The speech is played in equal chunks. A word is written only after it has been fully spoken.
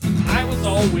I was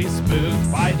always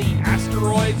spooked by the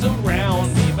asteroids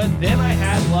around me, but then I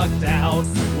had lucked out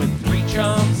when 3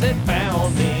 chums had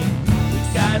found me. We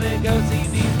gotta go see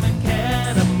these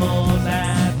mechanicals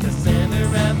at the center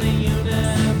of the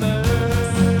universe.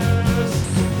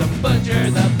 The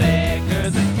butcher, the baker,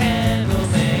 the candle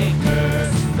maker.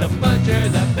 The butcher,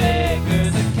 the baker,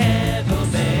 the candle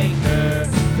maker.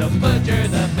 The butcher,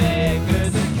 the baker,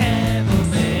 the candle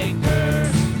maker.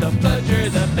 The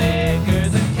butcher, the baker,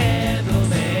 the candle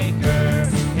maker.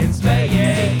 In space.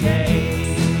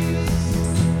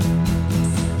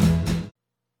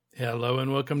 Hello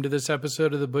and welcome to this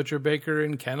episode of The Butcher, Baker,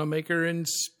 and Candlemaker in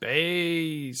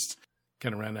Space.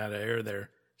 Kind of ran out of air there.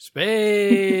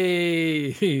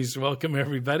 Space! Welcome,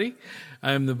 everybody.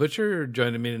 I'm The Butcher.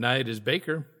 Joining me tonight is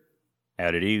Baker.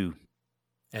 How do you?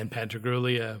 And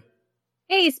Pantagruelia.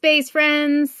 Hey, space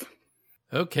friends.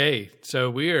 Okay, so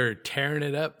we are tearing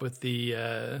it up with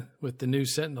the new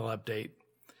Sentinel update.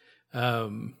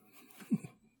 To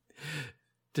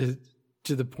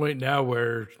the point now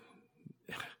where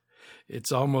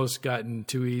it's almost gotten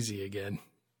too easy again.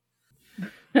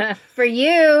 For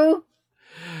you.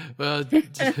 Well,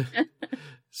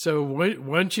 so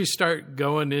once you start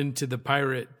going into the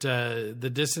the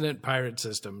dissonant pirate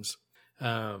systems,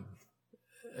 I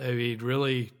mean,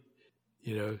 really,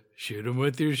 shoot them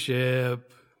with your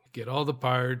ship, get all the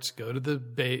parts, go to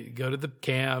the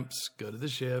camps, go to the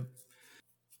ship,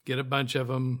 get a bunch of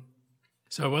them.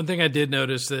 So one thing I did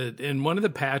notice that in one of the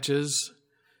patches,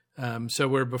 so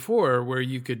where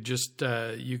you could just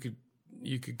you could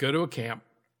go to a camp,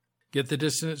 get the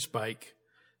dissonant spike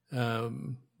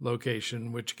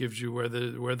location, which gives you where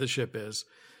the ship is.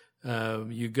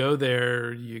 You go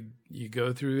there, you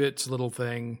go through its little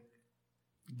thing,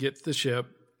 get the ship,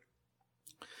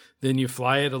 then you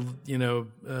fly it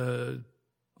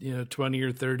 20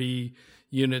 or 30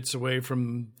 units away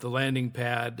from the landing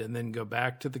pad, and then go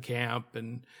back to the camp,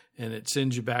 and it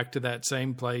sends you back to that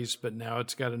same place, but now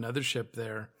it's got another ship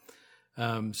there.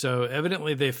 So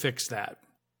evidently they fixed that.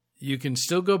 You can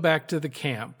still go back to the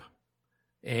camp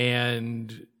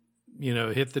and,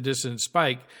 hit the dissonant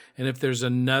spike. And if there's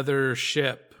another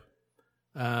ship,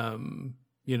 within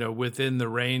the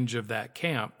range of that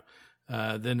camp,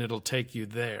 then it'll take you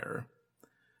there.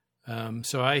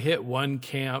 So I hit one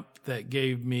camp that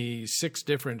gave me 6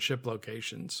 different ship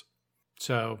locations.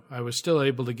 So I was still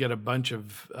able to get a bunch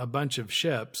of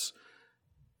ships,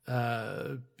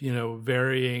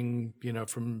 varying,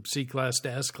 from C class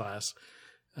to S class.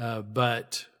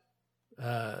 But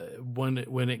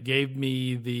when it gave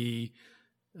me the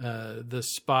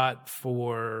spot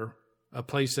for a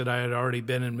place that I had already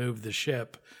been and moved the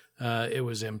ship, it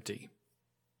was empty.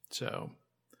 So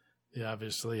they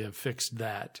obviously have fixed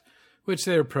that, which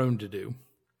they're prone to do.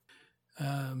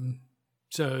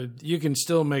 So you can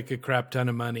still make a crap ton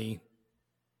of money,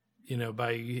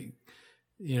 by,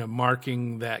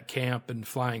 marking that camp and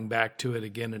flying back to it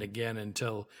again and again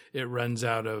until it runs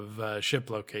out of ship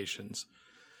locations.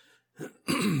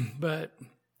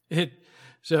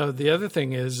 So the other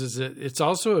thing is that it's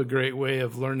also a great way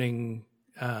of learning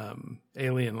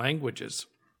alien languages,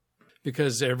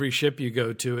 because every ship you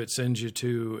go to, it sends you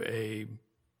to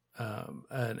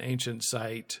an ancient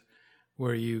site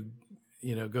where you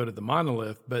go to the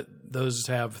monolith, but those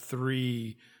have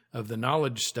 3 of the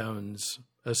knowledge stones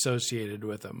associated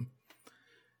with them.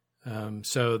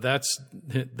 So that's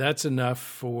enough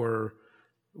for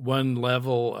one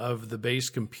level of the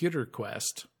base computer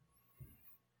quest.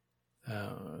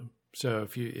 So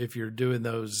if you're doing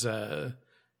those,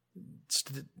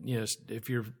 if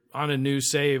you're on a new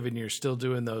save and you're still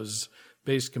doing those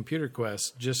base computer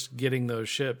quests, just getting those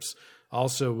ships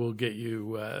also will get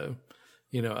you,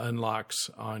 unlocks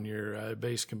on your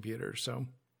base computer. So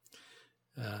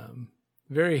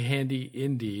very handy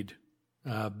indeed,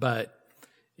 but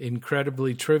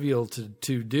incredibly trivial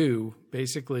to do.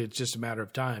 Basically, it's just a matter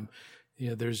of time.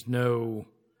 There's no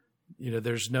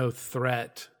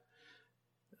threat.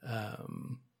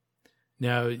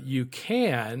 Now you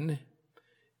can,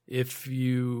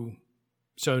 when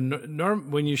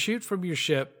you shoot from your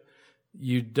ship,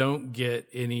 you don't get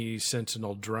any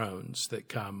Sentinel drones that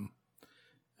come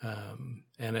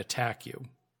and attack you.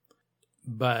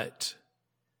 But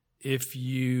if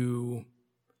you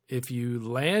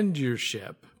land your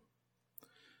ship,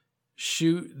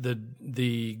 shoot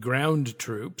the ground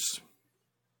troops,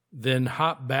 then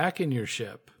hop back in your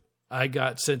ship, I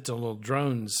got Sentinel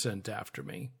drones sent after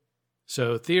me.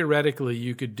 So theoretically,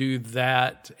 you could do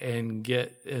that and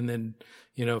then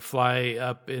fly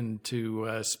up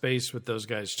into space with those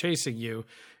guys chasing you,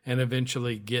 and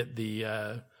eventually get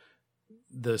the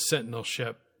Sentinel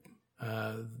ship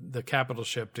the capital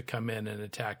ship to come in and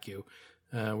attack you,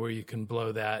 where you can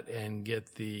blow that and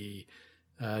get the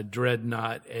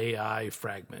Dreadnought AI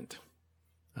fragment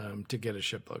to get a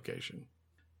ship location.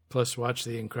 Plus, watch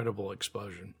the incredible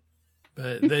explosion.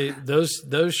 But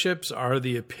those ships are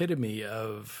the epitome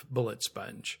of bullet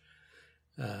sponge,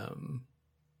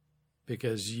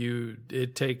 because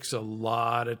it takes a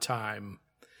lot of time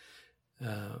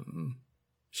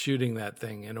shooting that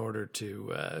thing in order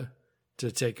to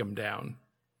take them down.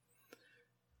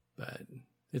 But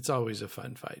it's always a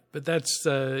fun fight. But that's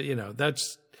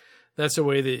that's a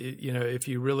way that, if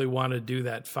you really want to do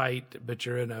that fight, but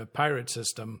you're in a pirate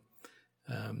system,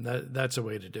 that's a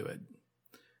way to do it.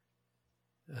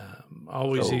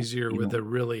 Always easier with a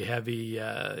really heavy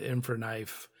infra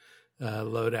knife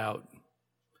loadout,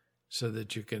 so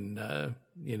that you can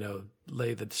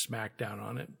lay the smack down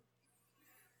on it.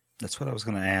 That's what I was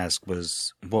going to ask,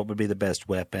 was what would be the best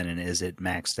weapon, and is it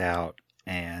maxed out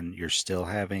and it's still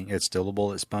a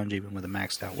bullet sponge even with a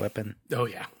maxed out weapon? Oh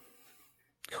yeah.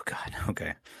 Oh God.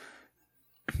 Okay.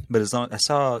 But as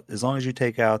long as you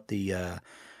take out the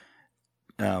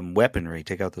weaponry,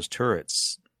 take out those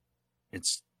turrets,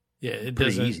 it's it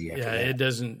pretty doesn't. easy after that. It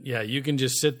doesn't. Yeah, you can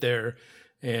just sit there,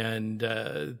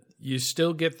 and you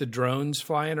still get the drones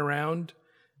flying around,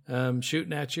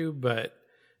 shooting at you, but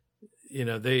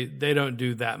they don't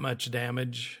do that much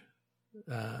damage,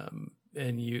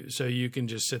 and you can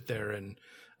just sit there and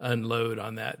unload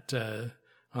on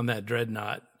that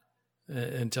dreadnought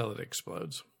until it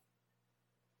explodes.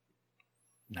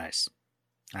 Nice.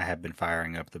 I have been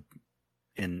firing up the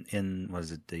in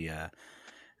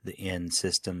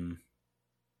system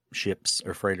ships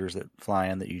or freighters that fly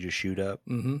in that you just shoot up.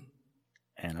 Mm-hmm.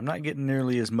 And I'm not getting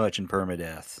nearly as much in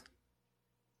permadeath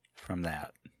from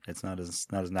that. It's not as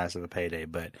nice of a payday,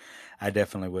 but I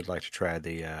definitely would like to try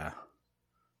the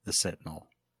Sentinel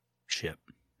ship,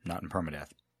 not in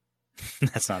permadeath.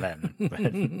 That's not happening,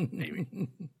 but maybe.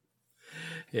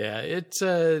 Yeah, it's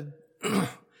the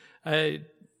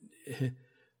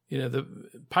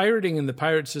pirating in the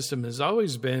pirate system has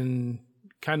always been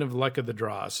kind of luck of the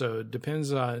draw. So it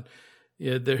depends on,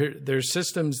 there's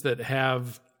systems that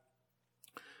have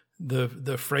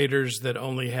the freighters that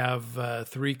only have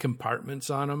 3 compartments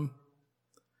on them,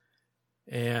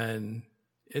 and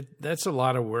that's a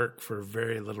lot of work for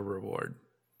very little reward.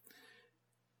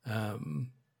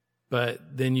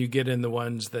 But then you get in the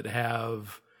ones that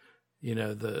have,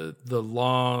 the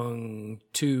long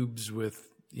tubes with,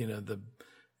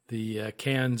 the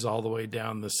cans all the way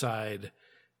down the side,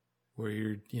 where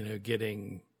you're,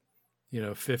 getting,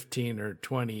 15 or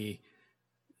 20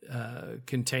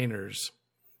 containers,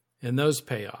 and those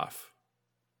pay off.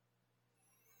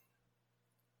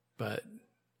 But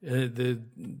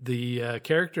the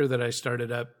character that I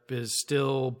started up is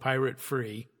still pirate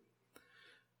free.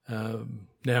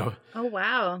 Now, oh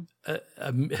wow!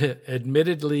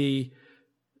 Admittedly,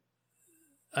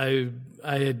 I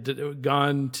had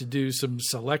gone to do some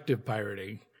selective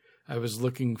pirating. I was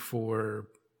looking for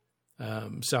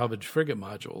salvage frigate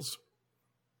modules,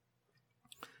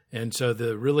 and so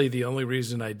the only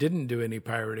reason I didn't do any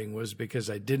pirating was because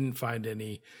I didn't find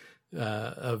any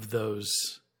of those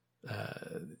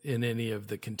in any of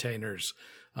the containers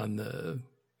on the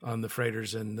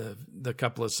freighters and the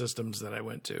couple of systems that I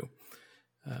went to.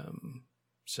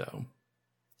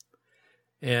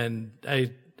 And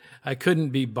I couldn't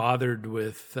be bothered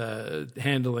with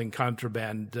handling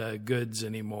contraband goods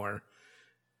anymore,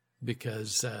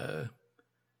 because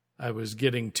I was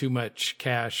getting too much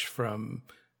cash from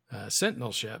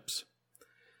Sentinel ships.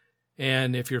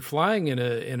 And if you're flying in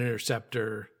an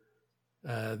Interceptor,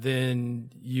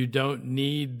 then you don't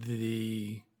need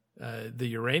the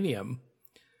uranium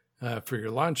for your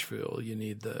launch fuel. You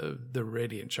need the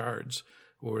radiant shards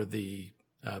or the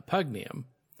pugnium.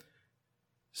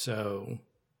 So,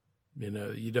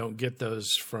 you don't get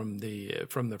those from the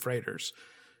freighters.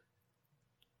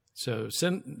 So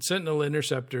Sentinel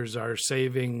Interceptors are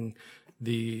saving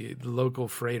the local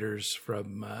freighters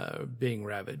from being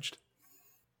ravaged.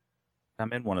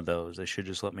 I'm in one of those. They should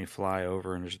just let me fly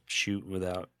over and just shoot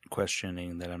without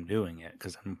questioning that I'm doing it,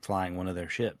 because I'm flying one of their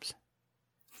ships.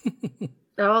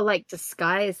 Oh, like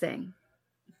disguising.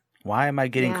 Why am I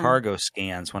getting cargo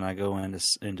scans when I go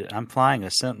into? I'm flying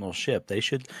a Sentinel ship.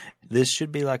 This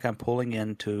should be like I'm pulling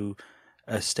into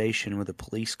a station with a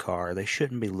police car. They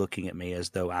shouldn't be looking at me as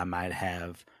though I might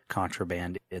have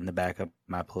contraband in the back of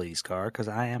my police car, because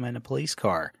I am in a police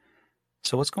car.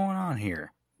 So what's going on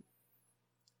here?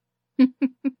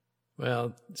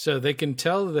 Well, so they can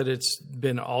tell that it's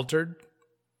been altered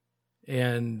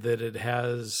and that it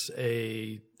has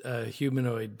a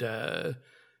humanoid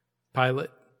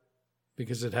pilot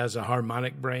because it has a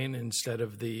harmonic brain instead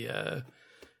of the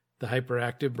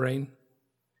hyperactive brain.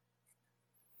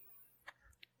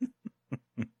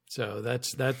 So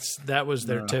that was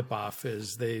their tip off,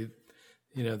 is they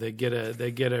get a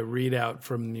readout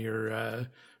from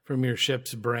your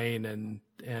ship's brain,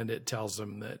 and it tells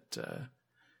them that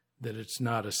it's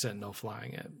not a Sentinel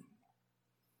flying it.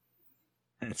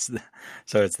 It's the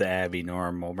Abby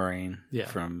normal brain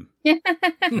from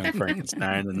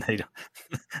Frankenstein, and they don't.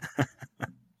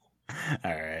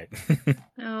 All right.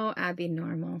 Oh, Abby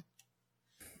normal.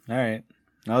 All right.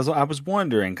 I was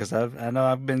wondering, because I know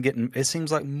I've been getting, it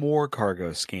seems like more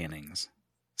cargo scannings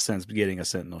since getting a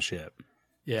Sentinel ship.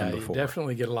 Yeah, you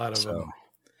definitely get a lot of them.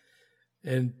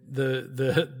 And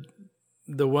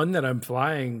the one that I'm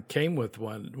flying came with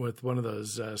one of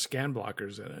those scan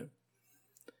blockers in it.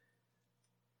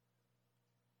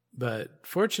 But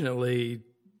fortunately,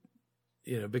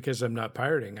 because I'm not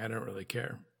pirating, I don't really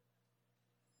care.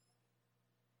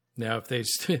 Now,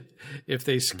 if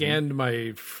they scanned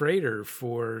my freighter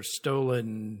for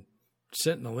stolen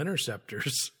Sentinel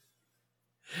interceptors,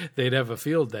 they'd have a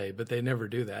field day, but they never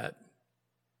do that.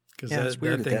 Because it's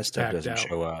weird that stuff doesn't out.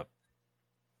 show up.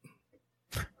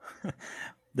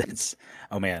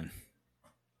 Oh man.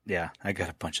 Yeah, I got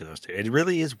a bunch of those too. It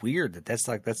really is weird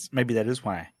maybe that is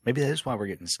why we're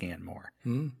getting scanned more.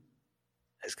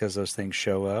 It's because those things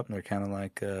show up and they're kind of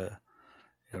like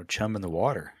chum in the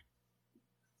water.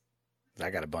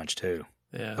 I got a bunch too.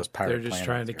 Yeah, they're just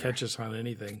trying to catch us on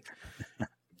anything.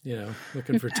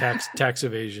 Looking for tax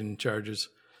evasion charges.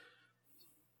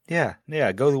 Yeah,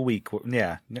 go the week.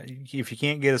 Yeah, if you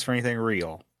can't get us for anything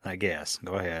real, I guess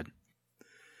go ahead.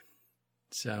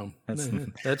 So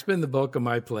that's been the bulk of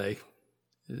my play,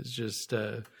 is just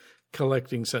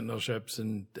collecting Sentinel ships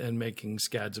and making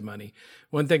scads of money.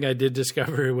 One thing I did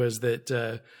discover was that,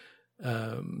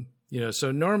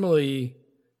 so normally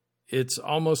it's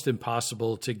almost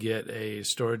impossible to get a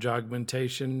storage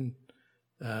augmentation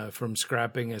from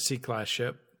scrapping a C-class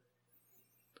ship.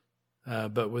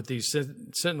 But with these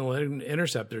Sentinel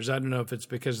interceptors, I don't know if it's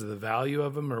because of the value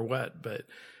of them or what, but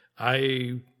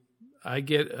I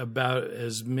get about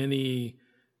as many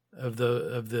of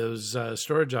those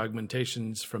storage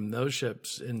augmentations from those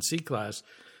ships in C-class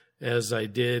as I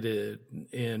did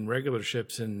in regular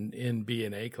ships in B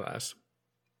and A class.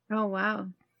 Oh, wow.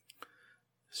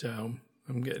 So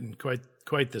I'm getting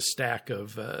quite the stack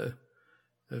of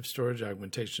storage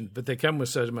augmentations, but they come with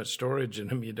so much storage in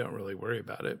them, you don't really worry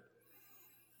about it.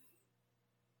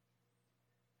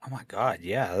 Oh my God.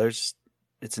 Yeah.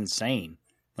 It's insane.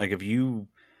 Like if you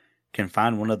can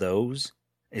find one of those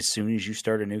as soon as you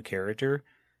start a new character,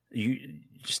 you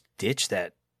just ditch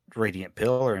that Radiant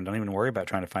Pillar and don't even worry about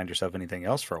trying to find yourself anything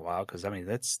else for a while. Cause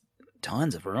that's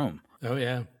tons of room. Oh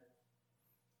yeah.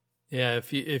 Yeah.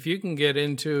 If you can get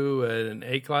into an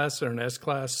A class or an S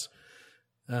class,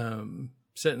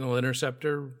 Sentinel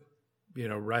Interceptor,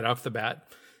 right off the bat,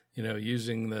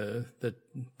 using the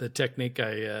technique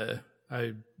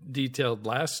I detailed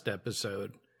last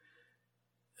episode,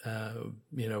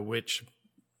 which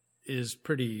is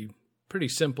pretty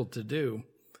simple to do.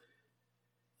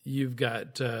 You've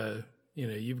got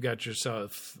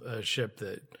yourself a ship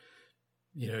that,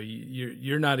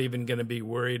 you're not even going to be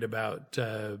worried about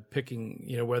picking,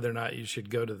 whether or not you should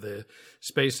go to the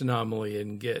space anomaly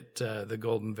and get the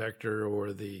golden vector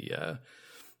or the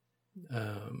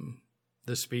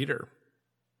speeder.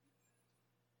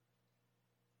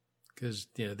 Because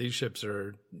these ships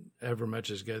are ever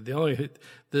much as good.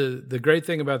 The great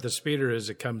thing about the speeder is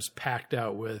it comes packed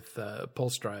out with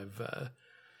pulse drive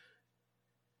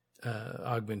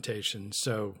augmentation,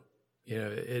 so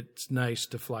it's nice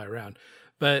to fly around.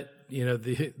 But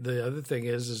the other thing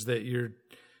is that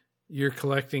you're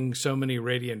collecting so many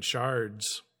radiant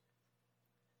shards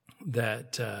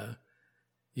that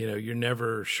you're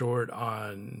never short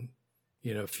on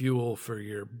fuel for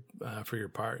your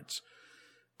parts.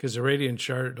 Because the radiant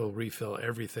shard will refill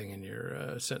everything in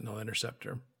your Sentinel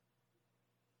Interceptor.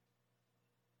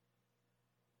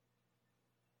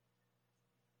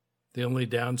 The only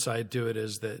downside to it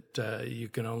is that you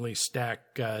can only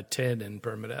stack 10 in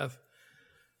permadeath.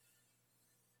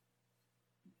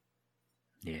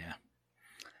 Yeah,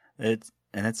 it's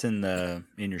in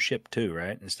your ship too,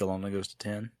 right? It still only goes to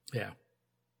 10. Yeah.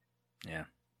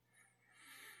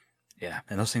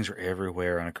 And those things are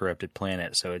everywhere on a corrupted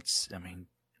planet. So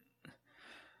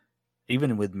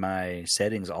even with my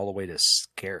settings all the way to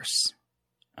scarce,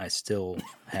 I still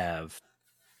have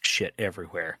shit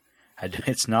everywhere.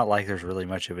 It's not like there's really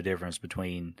much of a difference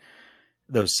between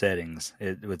those settings,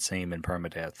 it would seem, in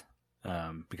permadeath.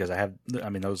 Because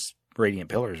those radiant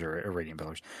pillars the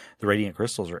radiant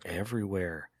crystals are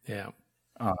everywhere. Yeah.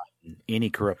 On any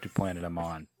corrupted planet I'm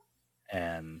on.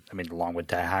 And I mean, along with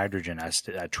dihydrogen,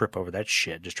 I trip over that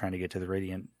shit just trying to get to the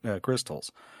radiant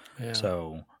crystals. Yeah.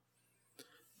 So,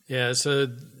 the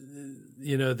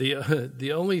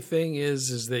only thing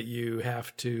is that you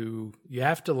have to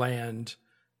land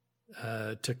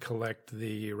to collect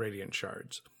the radiant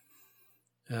shards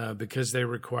because they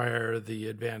require the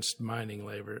advanced mining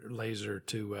laser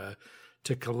to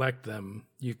collect them.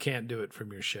 You can't do it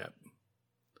from your ship.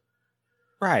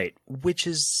 Right, which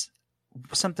is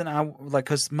something I like,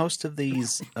 because most of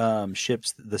these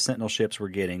ships, the Sentinel ships we're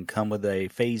getting, come with a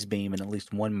phase beam and at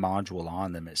least one module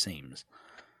on them, it seems.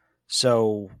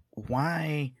 So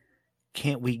why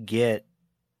can't we get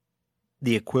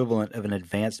the equivalent of an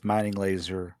advanced mining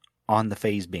laser on the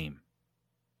phase beam?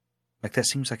 Like, that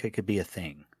seems like it could be a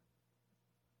thing.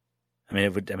 I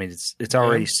mean, it's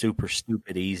already super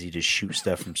stupid easy to shoot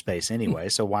stuff from space anyway.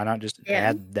 So why not just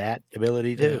add that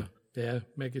ability too? Yeah,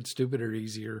 make it stupider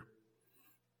easier.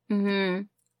 Mm-hmm.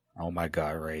 Oh my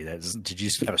God, Ray! Did you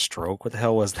just have a stroke? What the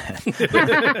hell was that?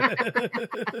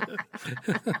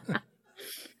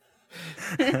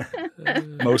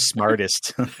 Most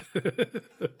smartest.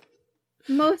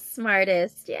 Most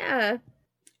smartest, yeah.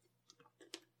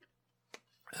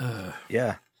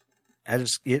 Yeah,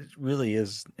 it really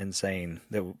is insane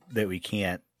that we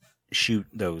can't shoot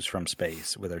those from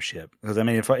space with our ship. Because I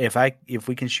mean, if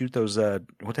we can shoot those,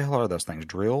 what the hell are those things?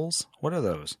 Drills? What are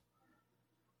those?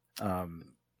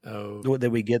 That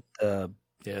we get the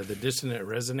dissonant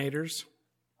resonators.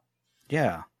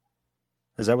 Yeah,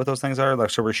 is that what those things are? Like,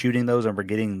 so we're shooting those and we're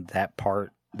getting that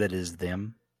part that is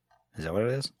them. Is that what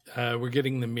it is? We're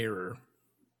getting the mirror.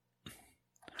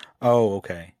 Oh,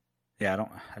 okay. Yeah, I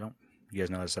don't. You guys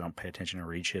notice I don't pay attention to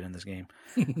read shit in this game.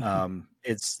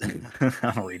 It's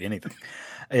I don't read anything.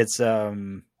 It's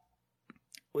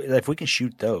if we can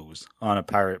shoot those on a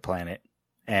pirate planet,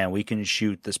 and we can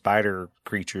shoot the spider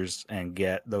creatures and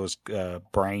get those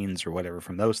brains or whatever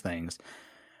from those things,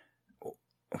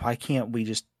 why can't we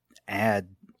just add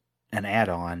an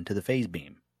add-on to the phase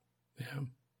beam? Yeah.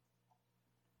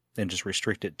 And just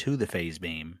restrict it to the phase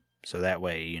beam, so that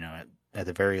way, at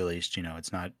the very least,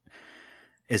 it's not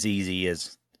as easy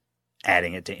as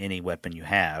adding it to any weapon you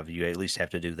have. You at least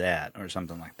have to do that or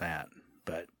something like that.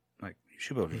 But like, you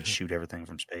should be able to just shoot everything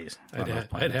from space. I'd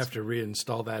have to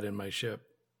reinstall that in my ship.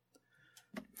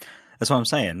 That's what I'm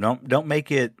saying. Don't make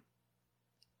it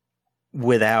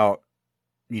without,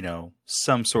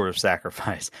 some sort of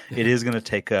sacrifice. It is going to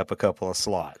take up a couple of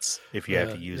slots if you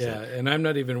have to use it. Yeah, and I'm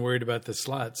not even worried about the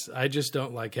slots. I just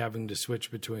don't like having to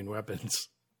switch between weapons.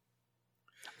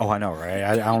 Oh, I know, right?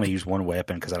 I only use one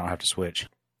weapon because I don't have to switch.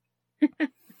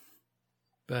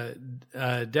 But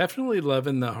definitely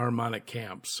loving the harmonic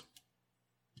camps.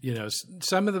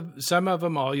 Some of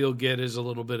them, all you'll get is a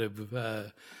little bit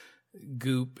of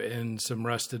goop and some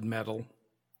rusted metal.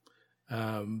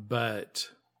 But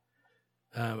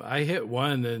I hit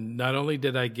one, and not only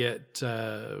did I get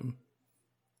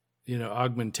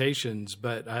augmentations,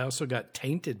 but I also got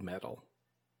tainted metal.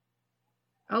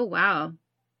 Oh, wow.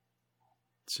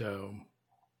 So,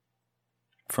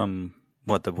 from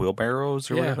what, the wheelbarrows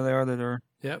or whatever they are that are?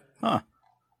 Yep. Huh.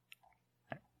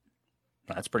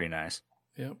 That's pretty nice.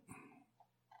 Yep.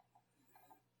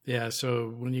 Yeah,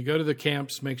 so when you go to the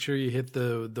camps, make sure you hit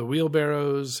the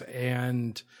wheelbarrows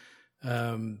and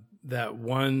that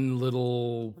one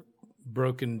little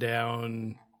broken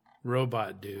down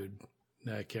robot dude.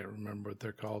 I can't remember what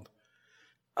they're called.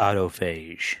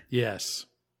 Autophage. Yes,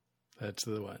 that's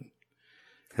the one.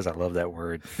 Because I love that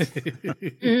word.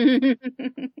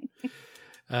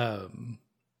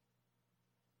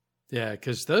 Yeah,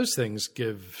 because those things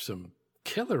give some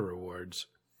killer rewards.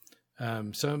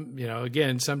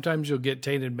 Sometimes you'll get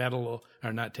tainted metal,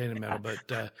 or not tainted metal,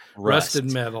 but rusted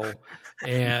metal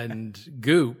and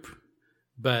goop.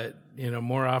 But,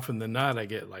 more often than not, I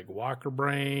get like walker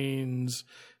brains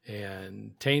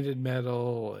and tainted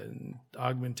metal and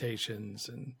augmentations.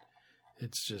 And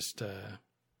it's just a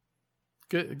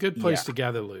good place to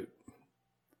gather loot.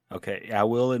 Okay. I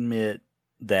will admit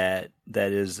that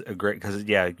is a great, because,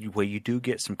 you do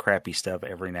get some crappy stuff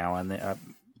every now and then.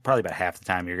 Probably about half the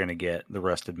time you're going to get the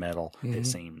rusted metal, it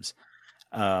seems.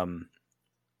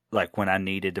 Like when I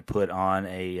needed to put on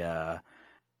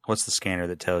what's the scanner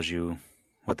that tells you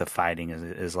what the fighting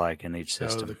is like in each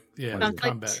system?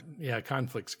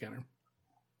 Conflict scanner.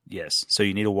 Yes. So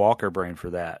you need a walker brain for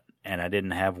that. And I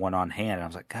didn't have one on hand. I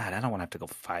was like, God, I don't want to have to go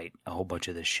fight a whole bunch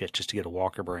of this shit just to get a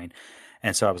walker brain.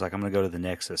 And so I was like, I'm going to go to the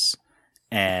Nexus.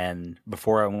 And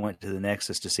before I went to the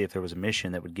Nexus to see if there was a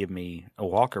mission that would give me a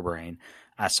walker brain,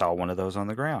 I saw one of those on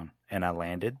the ground, and I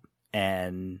landed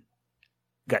and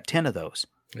got 10 of those.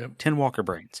 Yep. 10 walker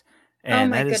brains. Oh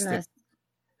And my that is goodness.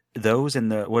 those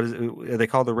and are they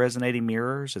called the resonating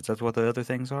mirrors? Is that what the other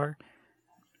things are?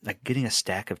 Like getting a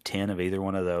stack of 10 of either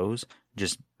one of those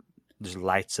just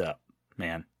lights up,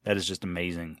 man. That is just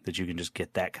amazing that you can just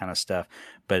get that kind of stuff.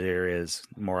 But there is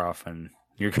more often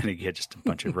you're going to get just a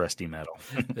bunch of rusty metal,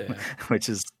 Yeah. which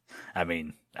is, I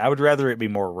mean, I would rather it be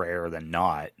more rare than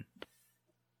not.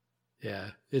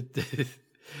 Yeah.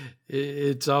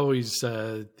 It's always,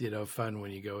 fun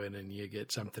when you go in and you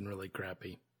get something really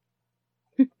crappy.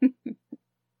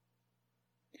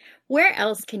 Where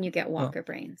else can you get walker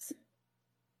brains?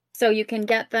 So you can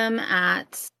get them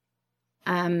at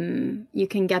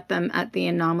the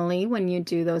anomaly when you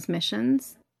do those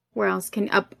missions. Where else can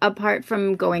apart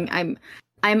from going?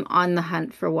 I'm on the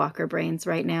hunt for walker brains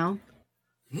right now.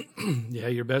 Yeah,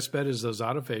 your best bet is those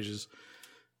autophages.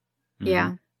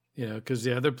 Yeah. Because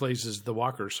the other place is the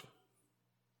walkers.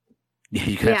 Yeah,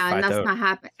 you gotta fight and that's those. not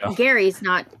happening. No. Gary's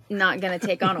not going to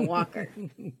take on a walker.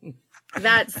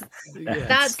 That's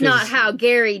Yeah, not how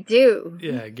Gary do.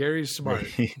 Yeah, Gary's smart.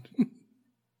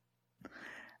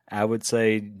 I would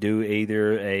say do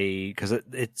either because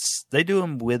they do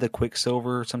them with a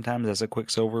Quicksilver sometimes as a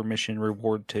Quicksilver mission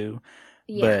reward too.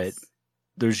 Yes. But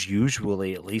there's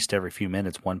usually at least every few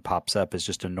minutes one pops up as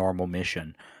just a normal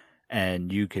mission,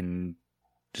 and you can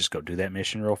just go do that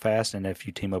mission real fast. And if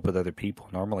you team up with other people,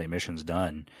 normally a mission's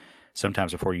done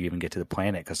sometimes before you even get to the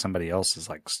planet because somebody else is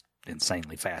like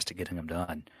insanely fast at getting them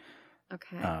done.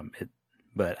 Okay.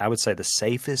 But I would say the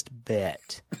safest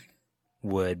bet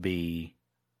would be,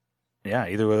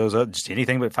 either of those, just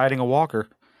anything but fighting a walker.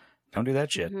 Don't do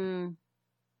that shit. Mm-hmm.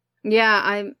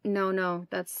 Yeah, no,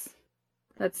 that's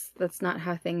not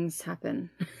how things happen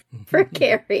for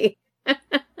Gary.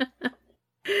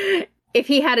 If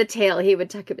he had a tail, he would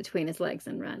tuck it between his legs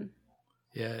and run.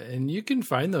 Yeah, and you can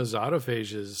find those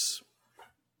autophages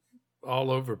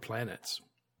all over planets.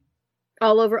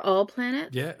 All over all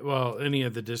planets? Yeah, well, any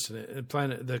of the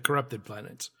the corrupted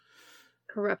planets.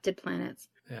 Corrupted planets.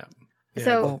 Yeah.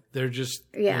 So they're just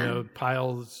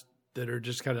piles that are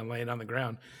just kind of laying on the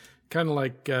ground, kind of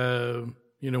like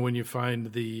when you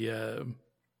find the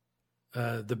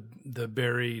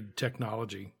buried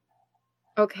technology.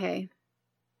 Okay.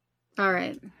 All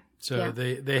right. So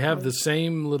they have the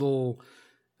same little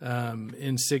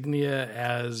insignia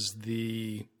as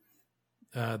the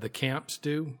camps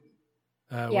do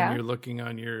when you're looking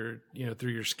on your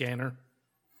through your scanner.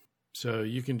 So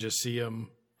you can just see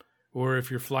them, or if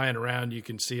you're flying around, you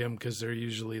can see them because they're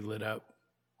usually lit up.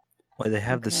 Well, they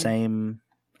have the same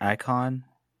icon.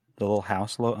 The little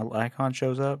house icon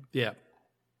shows up. Yeah.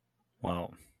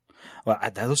 Well,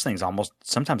 those things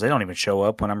sometimes they don't even show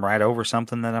up when I'm right over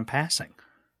something that I'm passing.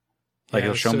 Like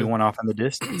it'll show me one off in the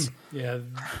distance. Yeah,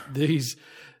 these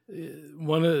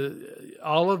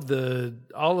all of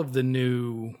the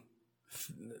new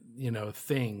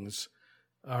things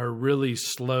are really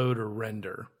slow to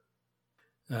render.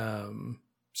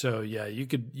 So yeah,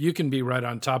 you can be right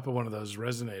on top of one of those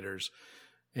resonators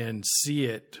and see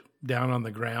it down on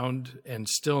the ground and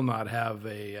still not have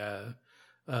a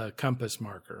compass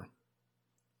marker.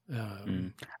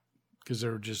 Because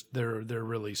they're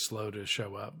really slow to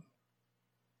show up.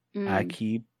 I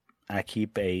keep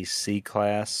a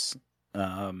C-class.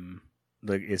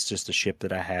 It's just a ship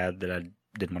that I had that I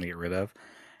didn't want to get rid of,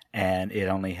 and it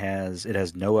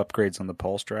has no upgrades on the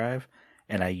pulse drive,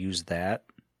 and I use that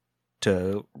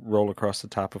to roll across the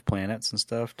top of planets and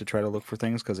stuff to try to look for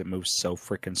things because it moves so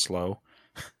freaking slow.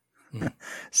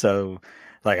 So,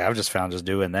 like, I've just found just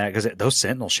doing that because those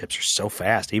Sentinel ships are so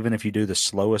fast. Even if you do the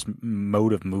slowest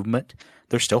mode of movement,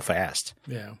 they're still fast.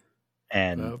 Yeah,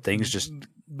 and things just.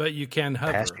 But you can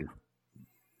hover. Past you.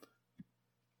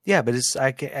 Yeah, but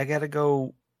I gotta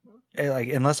go. Like,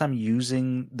 unless I'm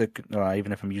using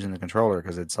even if I'm using the controller,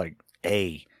 because it's like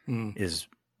A is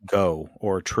go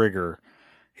or trigger,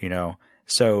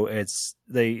 So it's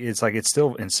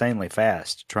still insanely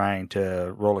fast trying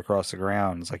to roll across the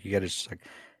ground. It's like you got to just like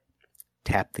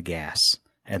tap the gas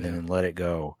and then let it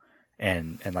go,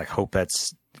 and like hope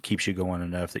that's keeps you going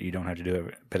enough that you don't have to do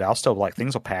it. But I'll still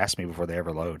things will pass me before they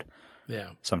ever load. Yeah,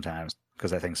 sometimes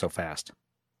because that thing's so fast.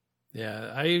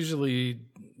 Yeah, I usually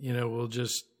will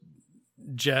just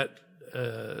jet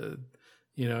a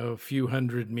few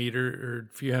hundred meter or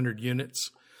a few hundred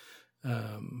units,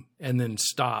 and then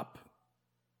stop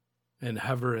and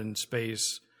hover in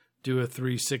space, do a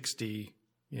 360,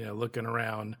 looking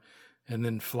around, and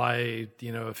then fly,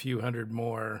 a few hundred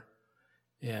more,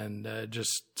 and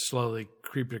just slowly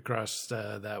creep across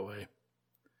that way.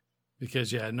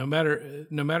 Because no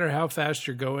matter how fast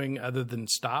you're going, other than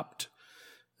stopped,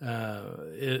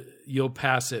 you'll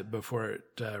pass it before it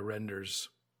renders.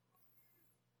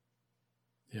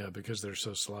 Yeah, because they're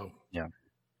so slow. Yeah,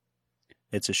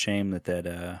 it's a shame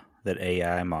that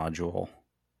AI module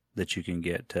that you can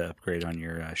get to upgrade on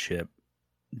your ship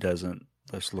doesn't.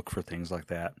 Let's look for things like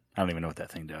that. I don't even know what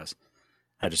that thing does.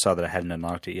 I just saw that I hadn't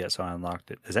unlocked it yet, so I unlocked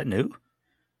it. Is that new?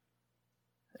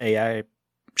 AI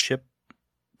ship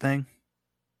thing?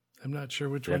 I'm not sure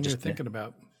which one you're thinking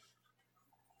about.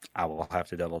 I will have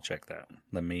to double check that.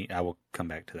 I will come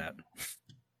back to that.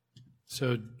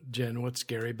 So, Jen, what's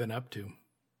Gary been up to?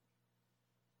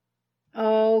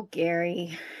 Oh,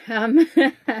 Gary.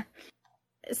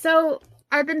 So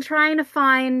I've been trying to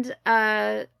find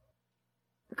a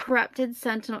corrupted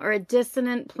Sentinel or a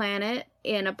dissonant planet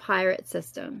in a pirate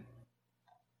system.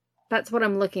 That's what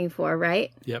I'm looking for,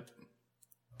 right? Yep.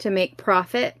 To make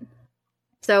profit.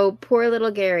 So poor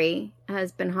little Gary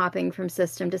has been hopping from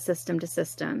system to system to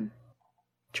system,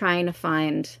 trying to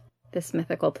find this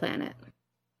mythical planet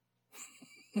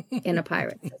in a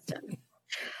pirate system.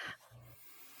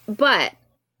 But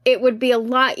it would be a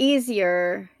lot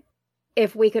easier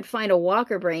if we could find a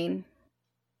walker brain.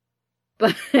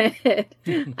 But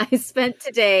I spent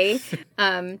today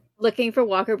looking for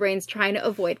walker brains, trying to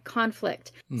avoid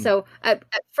conflict. So at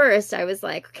first I was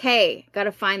like, okay, got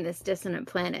to find this dissonant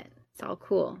planet. It's all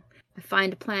cool. I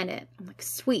find a planet. I'm like,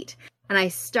 sweet. And I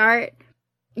start,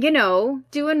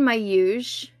 doing my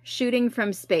shooting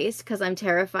from space because I'm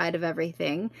terrified of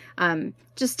everything.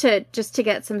 Just to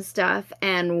get some stuff.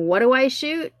 And what do I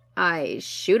shoot? I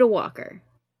shoot a walker.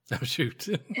 Oh, shoot.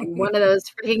 And one of those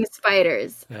freaking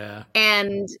spiders. Yeah.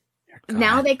 And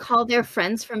now they call their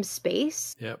friends from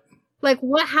space. Yep. Like,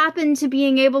 what happened to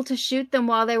being able to shoot them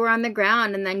while they were on the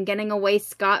ground and then getting away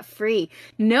scot-free?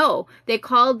 No, they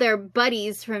called their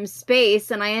buddies from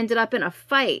space, and I ended up in a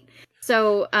fight.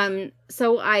 So I,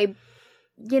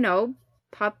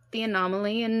 popped the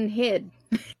anomaly and hid.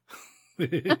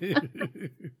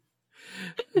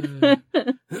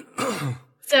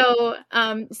 So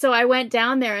I went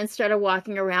down there and started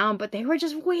walking around, but they were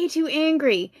just way too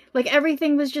angry. Like,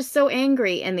 everything was just so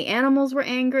angry, and the animals were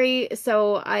angry.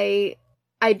 So I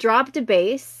dropped a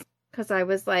base because I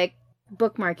was like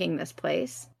bookmarking this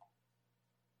place,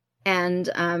 and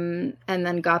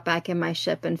then got back in my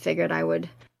ship and figured I would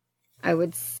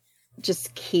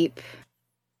just keep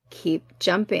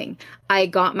jumping. I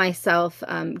got myself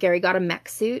Gary got a mech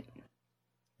suit.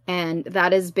 And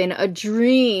that has been a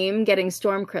dream, getting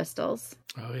storm crystals.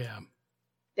 Oh, yeah.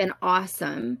 Been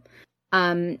awesome.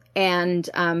 But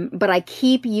I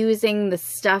keep using the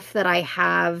stuff that I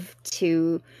have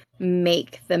to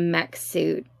make the mech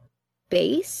suit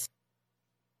base.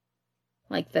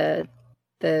 Like the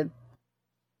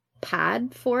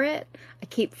pad for it. I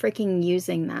keep freaking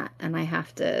using that, and I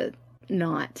have to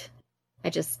not.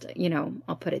 I just,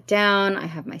 I'll put it down. I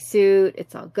have my suit.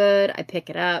 It's all good. I pick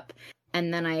it up.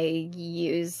 And then I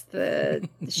use the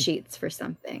sheets for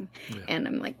something. Yeah. And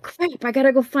I'm like, crap, I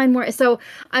gotta go find more. So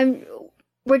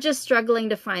we're just struggling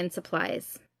to find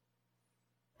supplies.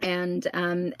 And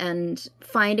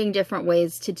finding different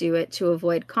ways to do it, to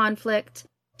avoid conflict,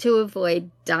 to avoid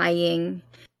dying.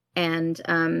 And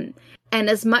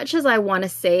as much as I want to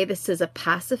say this is a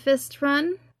pacifist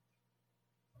run,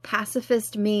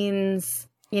 pacifist means,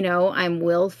 I'm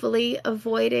willfully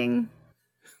avoiding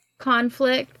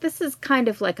conflict. This is kind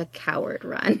of like a coward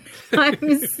run.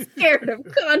 I'm scared of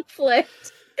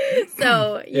conflict.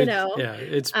 So,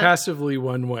 it's passively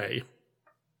one way.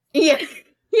 Yeah,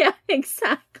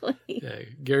 exactly. Yeah,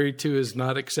 Gary, too, is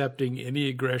not accepting any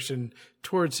aggression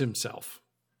towards himself.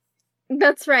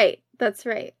 That's right.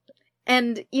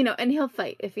 And, and he'll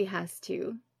fight if he has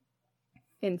to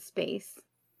in space.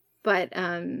 But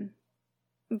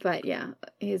yeah,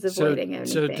 he's avoiding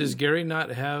anything. So does Gary not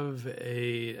have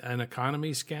an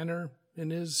economy scanner in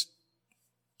his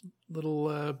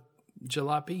little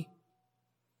jalopy?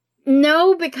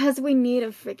 No, because we need a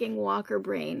freaking walker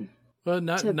brain. Well,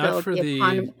 not for the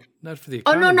economy.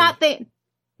 Oh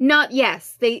no,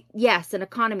 yes, an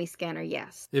economy scanner,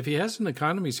 yes. If he has an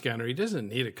economy scanner, he doesn't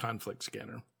need a conflict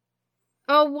scanner.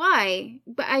 Oh, why?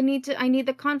 But I need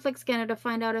the conflict scanner to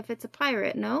find out if it's a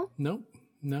pirate. No.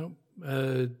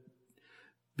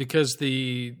 Because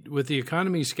with the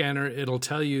economy scanner, it'll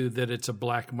tell you that it's a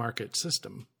black market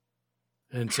system.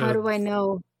 And so, how do I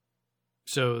know?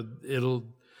 So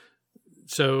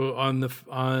on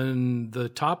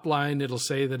the top line, it'll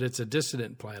say that it's a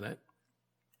dissident planet.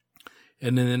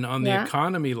 And then on the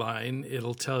economy line,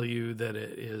 it'll tell you that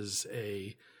it is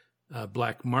a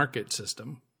black market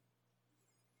system.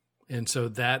 And so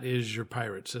that is your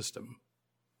pirate system.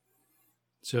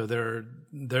 So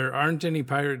there aren't any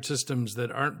pirate systems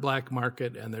that aren't black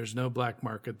market, and there's no black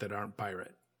market that aren't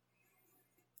pirate.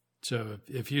 So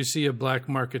if you see a black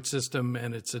market system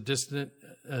and it's a dissonant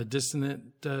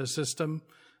system,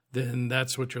 then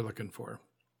that's what you're looking for.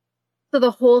 So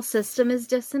the whole system is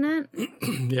dissonant?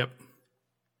 Yep.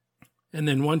 And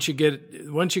then once you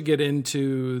get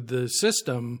into the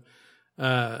system,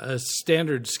 a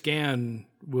standard scan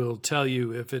will tell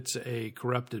you if it's a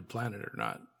corrupted planet or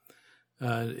not,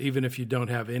 even if you don't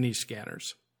have any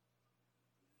scanners.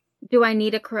 Do I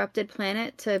need a corrupted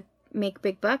planet to make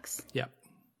big bucks? Yeah.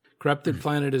 Corrupted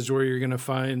planet is where you're going to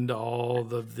find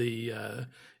all of the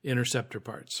interceptor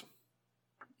parts.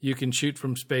 You can shoot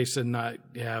from space and not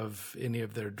have any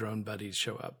of their drone buddies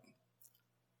show up.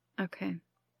 Okay.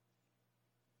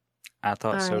 I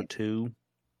thought All so right. too,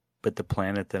 but the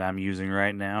planet that I'm using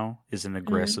right now is an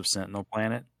aggressive Sentinel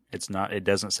planet. It's not. It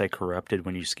doesn't say corrupted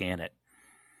when you scan it,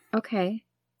 Okay.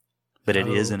 but it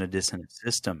is Oh. in a dissonant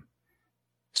system.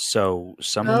 So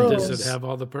some of Oh. these, Does it have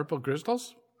all the purple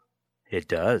crystals? it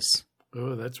does.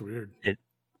 Oh, that's weird.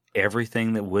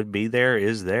 Everything that would be there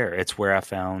is there. It's where I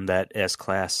found that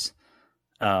S-class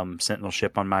Sentinel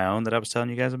ship on my own that I was telling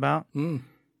you guys about. Mm.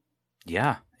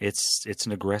 Yeah, it's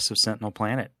an aggressive Sentinel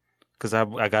planet. Because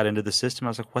I got into the system, I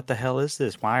was like, "What the hell is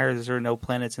this? Why is there no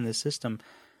planets in this system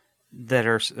that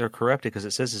are corrupted?" Because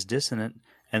it says it's dissonant,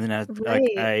 and then Right.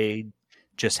 I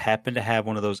just happened to have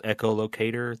one of those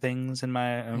echolocator things in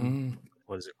my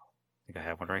what is it? I think I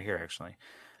have one right here actually.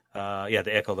 Yeah,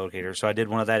 the echolocator. So I did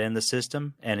one of that in the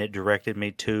system, and it directed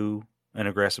me to an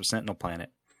aggressive Sentinel planet.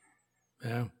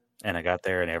 Yeah. And I got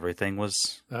there, and everything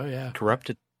was Oh, yeah.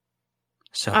 corrupted.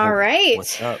 So All right.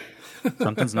 what's up?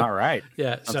 Something's not right.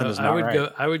 Yeah. Something So is not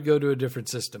right. I would go to a different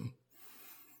system.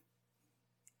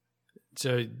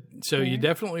 So you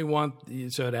definitely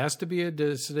so it has to be a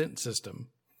dissident system.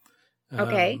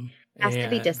 Okay. Has to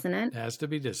be and- dissonant. Has to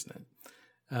be dissonant.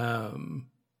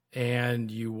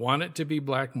 And you want it to be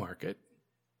black market.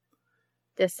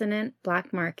 Dissonant,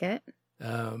 black market.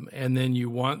 And then you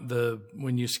want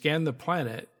when you scan the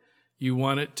planet, you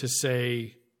want it to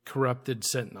say corrupted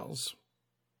sentinels.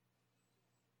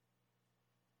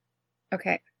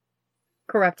 Okay.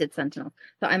 Corrupted Sentinel.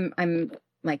 So I'm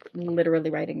like literally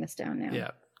writing this down now.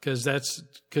 Yeah.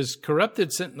 Because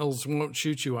corrupted sentinels won't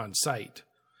shoot you on sight.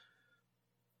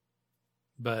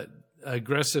 But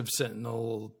aggressive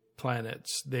sentinel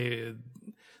planets, they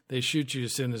shoot you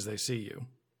as soon as they see you.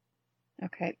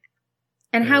 Okay.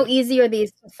 And how easy are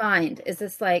these to find? Is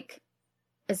this like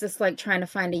trying to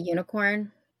find a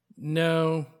unicorn?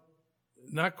 No,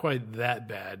 not quite that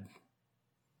bad.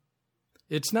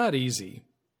 It's not easy.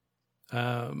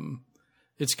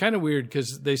 It's kind of weird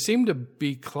because they seem to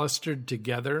be clustered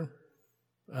together.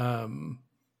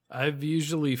 I've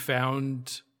usually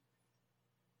found,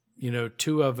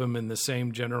 two of them in the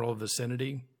same general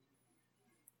vicinity.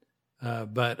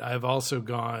 But I've also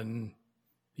gone,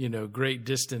 great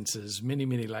distances, many,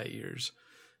 many light years,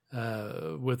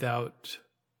 without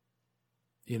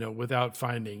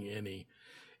finding any.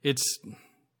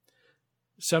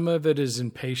 Some of it is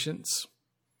impatience.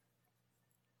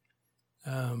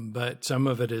 But some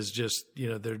of it is just,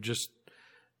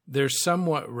 they're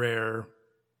somewhat rare.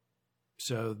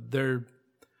 So they're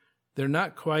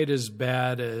not quite as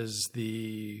bad as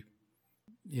the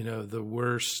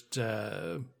worst,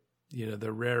 the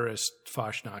rarest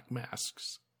Foshnock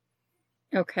masks.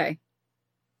 Okay.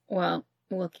 Well,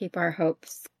 we'll keep our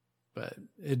hopes But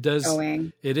it does.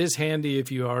 going. It is handy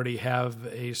if you already have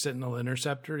a Sentinel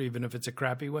Interceptor, even if it's a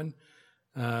crappy one,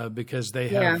 because they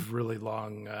have really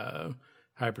long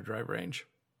hyperdrive range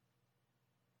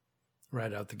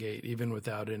right out the gate, even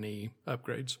without any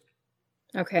upgrades.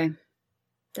 Okay.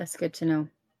 That's good to know.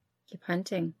 Keep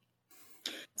hunting.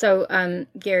 So,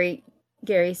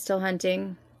 Gary's still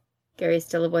hunting. Gary's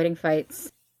still avoiding fights.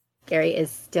 Gary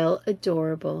is still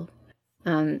adorable.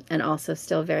 And also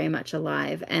still very much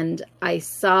alive. And I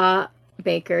saw,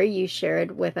 Baker, you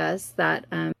shared with us that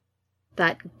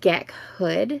Gek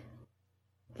hood.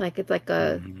 Like it's like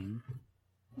a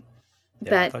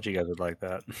Yeah, I thought you guys would like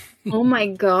that. oh my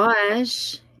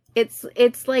gosh. It's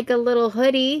like a little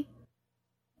hoodie.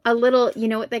 A little, you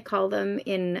know what they call them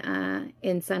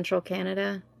in central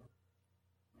Canada?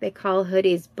 They call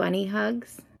hoodies bunny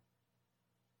hugs.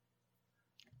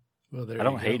 Well, there I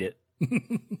don't hate it.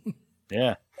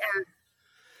 Yeah.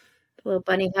 A little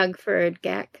bunny hug for a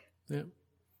Gek. Yeah.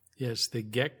 Yes, the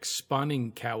Gek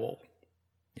spawning cowl,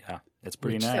 Yeah. It's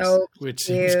pretty Which- nice. So which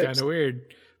seems cute. kind of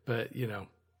weird, but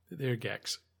they're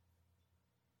Geks.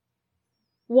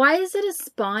 Why is it a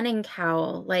spawning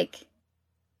cowl? Like,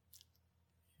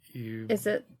 Is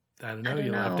it? I don't know. I don't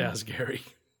You'll have to know. ask Gary.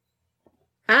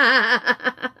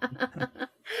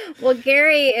 Well,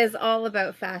 Gary is all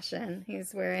about fashion.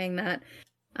 He's wearing that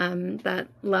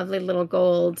lovely little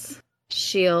gold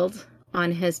shield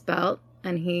on his belt,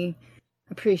 and he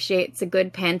appreciates a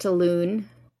good pantaloon.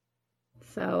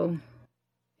 So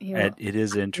it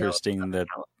is interesting that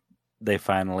they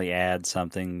finally add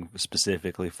something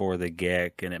specifically for the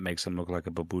Gek, and it makes him look like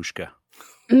a babushka.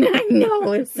 I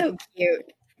know, it's so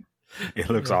cute. It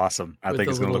looks awesome. I With think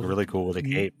the it's going to look little really cool with a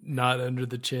cape. Not under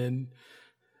the chin.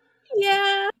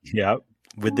 Yeah. Yep.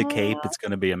 With the cape, it's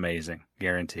going to be amazing.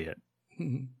 Guarantee it.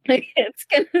 It's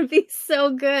going to be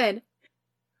so good.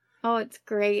 Oh, it's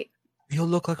great. You'll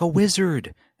look like a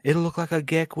wizard. It'll look like a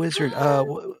Gek wizard.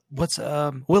 What's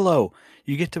Willow?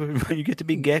 You get to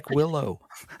be Gek Willow.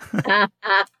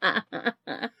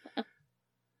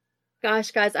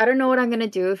 Gosh, guys, I don't know what I'm going to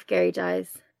do if Gary dies.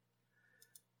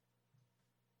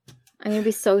 I'm going to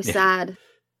be so sad.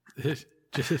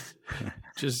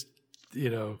 just,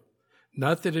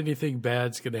 not that anything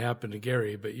bad's going to happen to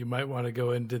Gary, but you might want to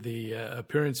go into the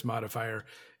appearance modifier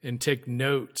and take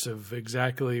notes of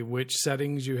exactly which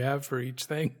settings you have for each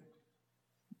thing.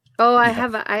 Oh, I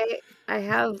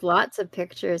have lots of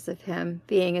pictures of him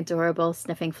being adorable,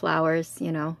 sniffing flowers,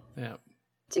 Yeah.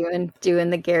 doing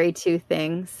the Gary 2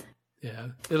 things. Yeah.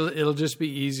 It'll just be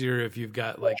easier if you've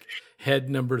got like head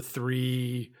number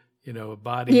 3, a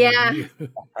body. Yeah.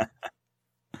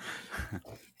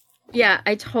 Yeah,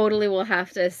 I totally will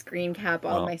have to screen cap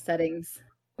all my settings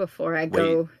before I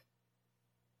go.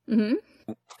 Mm-hmm.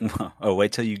 Oh,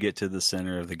 wait till you get to the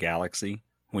center of the galaxy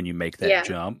when you make that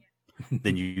jump.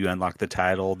 Then you unlock the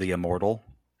title, The Immortal,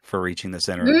 for reaching the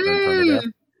center of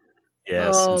permadeath.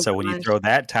 Yes, and so when you throw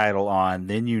that title on,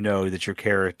 then you know that your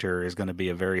character is going to be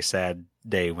a very sad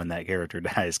day when that character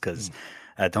dies, because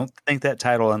I don't think that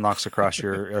title unlocks across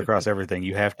everything.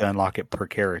 You have to unlock it per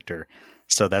character.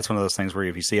 So that's one of those things where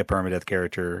if you see a permadeath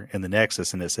character in the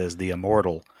Nexus and it says The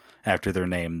Immortal after their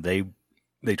name, they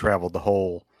traveled the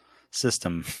whole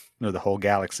system or the whole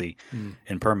galaxy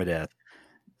in permadeath.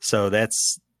 So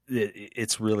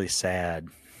it's really sad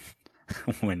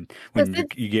when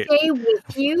you get stay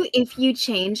with you if you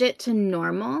change it to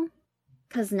normal,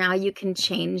 because now you can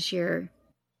change your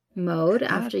mode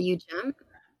after you jump.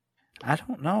 I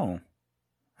don't know.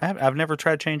 I've never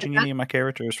tried changing any of my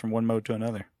characters from one mode to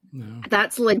another. No.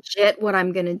 That's legit what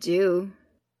I'm gonna do.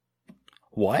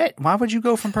 What? Why would you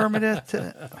go from permadeath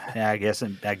to? Yeah, I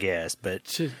guess, but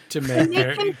to make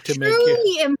him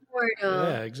truly immortal.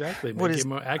 Yeah, exactly. Make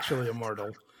him actually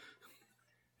immortal.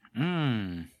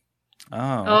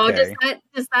 Oh, okay.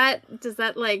 Does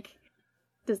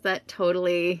that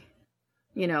totally,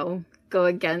 go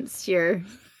against your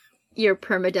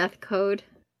permadeath code?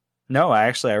 No,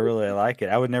 I really like it.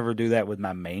 I would never do that with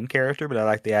my main character, but I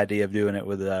like the idea of doing it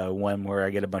with one where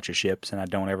I get a bunch of ships and I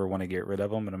don't ever want to get rid of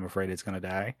them, and I'm afraid it's going to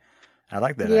die. I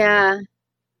like that idea.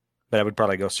 But I would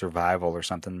probably go survival or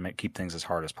something, keep things as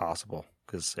hard as possible.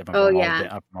 Because if I'm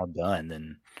all done,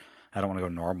 then I don't want to go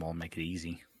normal and make it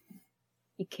easy.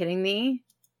 You kidding me?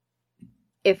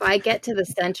 If I get to the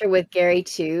center with Gary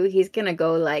 2, he's going to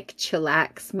go like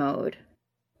chillax mode.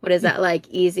 What is that, like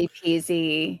easy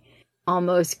peasy,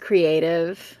 almost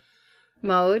creative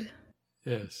mode?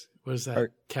 Yes. What is that?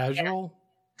 Casual?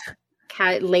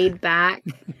 Laid back,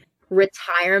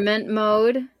 retirement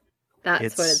mode.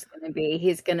 That's what it's going to be.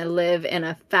 He's going to live in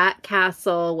a fat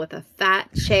castle with a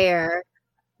fat chair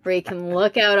where he can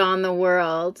look out on the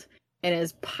world and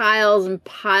his piles and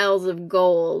piles of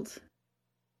gold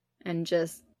and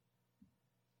just,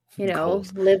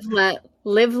 live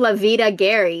la vida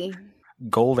Gary.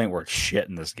 Gold ain't worth shit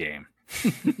in this game.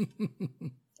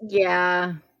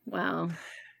 Yeah, well.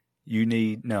 You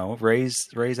need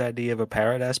Ray's idea of a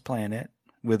paradise planet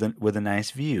with a nice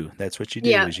view. That's what you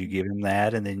do. Is you give him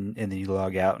that and then you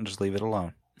log out and just leave it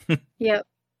alone. Yep,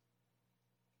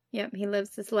 he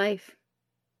lives his life.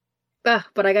 Ugh,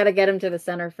 but I gotta get him to the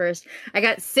center first. I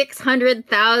got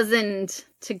 600,000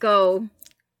 to go.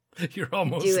 You're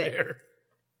almost there.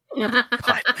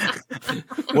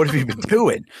 What have you been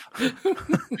doing?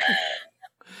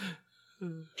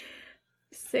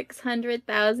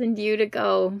 600,000 you to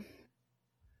go.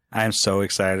 I am so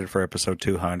excited for episode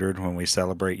 200 when we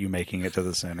celebrate you making it to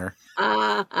the center.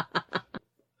 Oh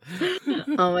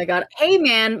my god. Hey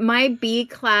man, my B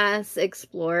class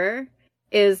explorer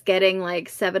is getting like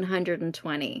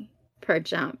 720 per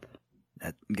jump.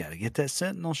 Gotta get that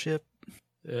Sentinel ship.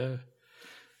 Yeah.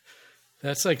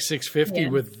 That's like 650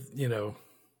 with,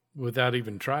 without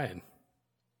even trying.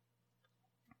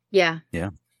 Yeah.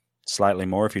 Slightly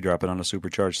more if you drop it on a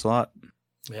supercharged slot.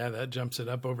 Yeah, that jumps it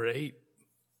up over 8.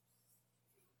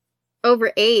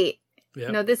 Over 8.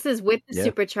 Yep. No, this is with the Yep.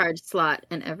 supercharged slot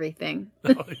and everything.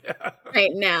 Oh, yeah.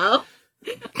 Right now.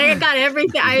 I got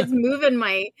everything. I was moving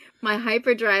my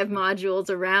hyperdrive modules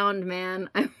around, man.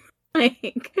 I'm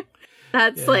like,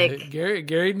 that's Yeah, like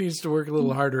Gary needs to work a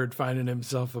little harder at finding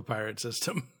himself a pirate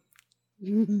system.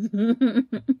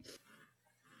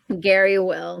 Gary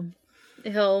will.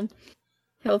 He'll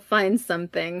find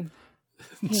something.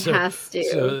 He has to.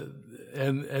 So,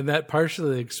 and that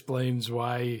partially explains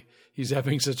why he's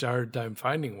having such a hard time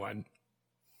finding one.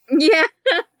 Yeah.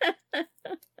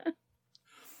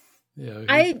 You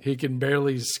know, he can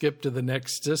barely skip to the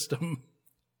next system.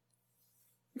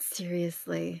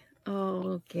 Seriously.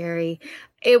 Oh, Gary.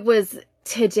 It was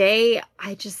today.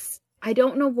 I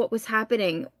don't know what was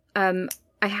happening. I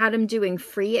had him doing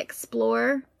free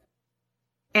explore,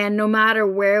 and no matter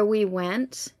where we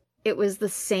went, it was the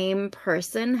same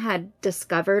person had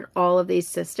discovered all of these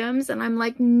systems. And I'm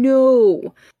like,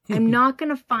 no, I'm not going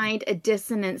to find a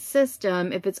dissonant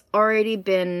system if it's already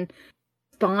been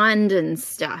spawned and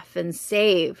stuff and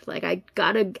saved. Like, I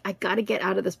gotta get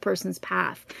out of this person's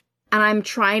path. And I'm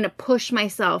trying to push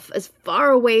myself as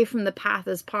far away from the path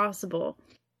as possible.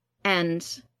 And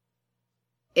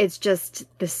it's just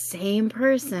the same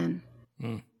person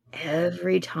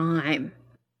every time.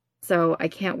 So I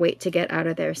can't wait to get out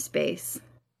of their space.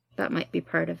 That might be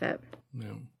part of it.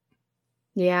 No.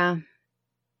 Yeah.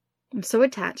 I'm so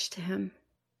attached to him.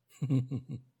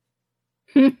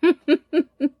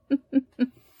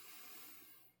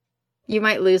 You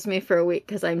might lose me for a week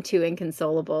because I'm too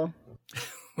inconsolable.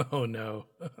 Oh no.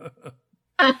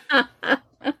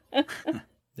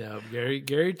 No, Gary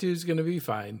 2's going to be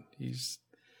fine. He's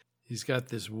got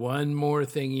this one more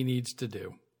thing he needs to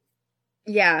do.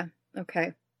 Yeah.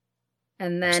 Okay.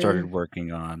 And then Started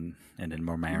working on an in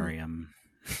memoriam.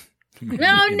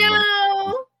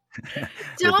 No.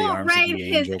 Don't Arms of write the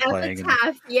his Angel playing in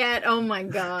epitaph yet. Oh my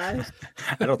gosh.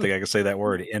 I don't think I can say that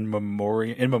word. In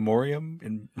memoriam.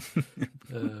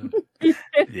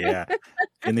 Yeah.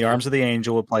 In the Arms of the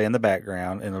Angel will play in the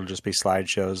background, and it'll just be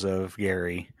slideshows of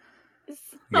Gary.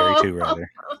 Gary 2, rather.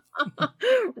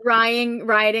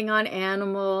 Riding on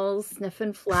animals,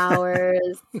 sniffing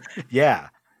flowers. Yeah.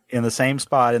 In the same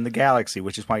spot in the galaxy,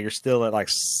 which is why you're still at like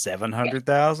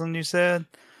 700,000, you said?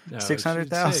 No,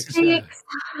 600,000?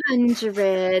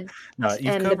 600. No, you've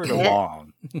And the covered a pit.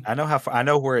 long. I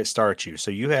know where it starts you,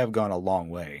 so you have gone a long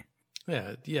way.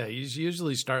 Yeah. You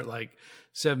usually start like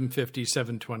 750,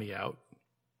 720 out.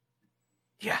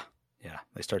 Yeah.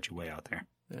 They start you way out there.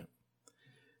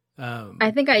 Yeah.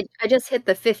 I think I just hit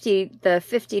the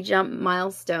 50 jump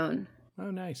milestone. Oh,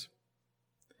 nice.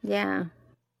 Yeah.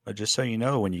 But just so you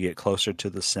know, when you get closer to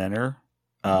the center,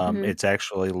 it's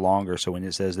actually longer. So when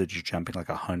it says that you're jumping like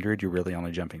 100, you're really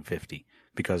only jumping 50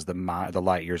 because the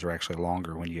light years are actually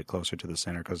longer when you get closer to the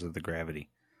center because of the gravity.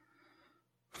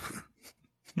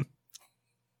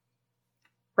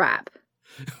 Crap.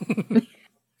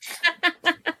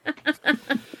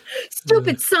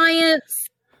 Stupid science.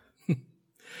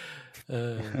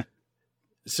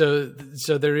 So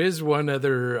there is one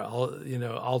other,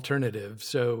 alternative.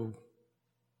 So,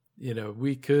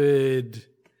 we could,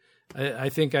 I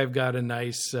think I've got a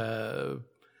nice,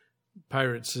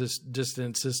 pirate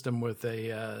distant system with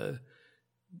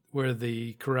where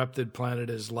the corrupted planet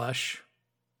is lush.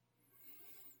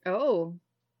 Oh.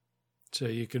 So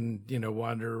you can,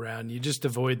 wander around. You just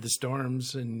avoid the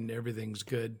storms and everything's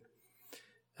good.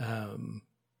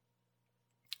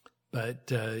 But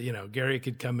Gary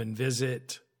could come and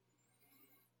visit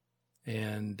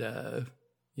and,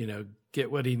 get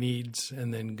what he needs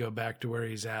and then go back to where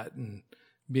he's at and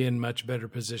be in much better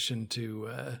position to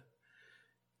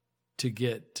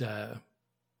get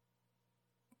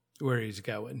where he's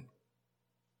going.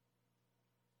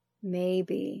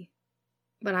 Maybe.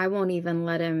 But I won't even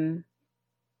let him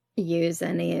use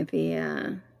any of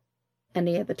the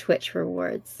Twitch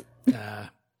rewards. All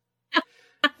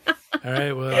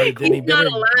right. Well, then He's not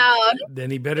allowed.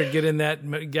 Then he better get in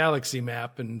that galaxy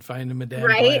map and find him a damn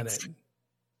Right?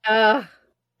 planet.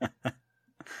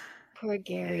 Poor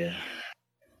Gary.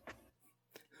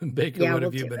 Baker, Yeah, what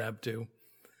we'll have you do been it. up to?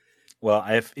 Well,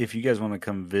 if you guys want to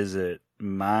come visit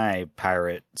my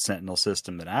pirate Sentinel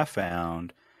system that I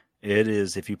found, it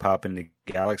is if you pop in the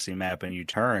galaxy map and you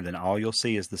turn, then all you'll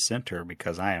see is the center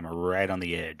because I am right on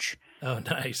the edge. Oh,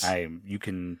 nice. You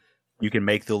can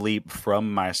make the leap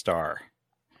from my star.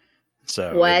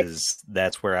 So What?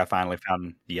 That's where I finally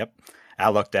found. Yep, I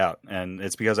lucked out, and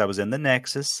it's because I was in the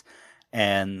Nexus,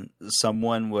 and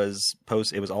someone was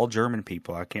It was all German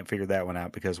people. I can't figure that one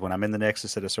out because when I'm in the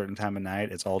Nexus at a certain time of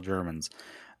night, it's all Germans,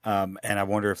 and I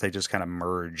wonder if they just kind of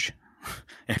merge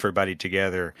everybody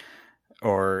together.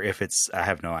 or if it's, I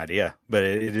have no idea. But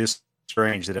it is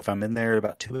strange that if I'm in there at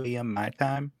about 2 a.m. my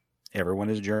time, everyone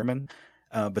is German.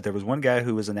 But there was one guy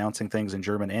who was announcing things in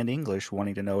German and English,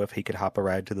 wanting to know if he could hop a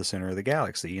ride to the center of the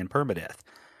galaxy in permadeath.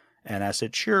 And I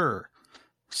said, sure.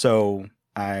 So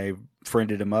I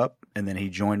friended him up, and then he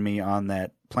joined me on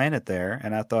that planet there.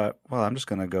 And I thought, well, I'm just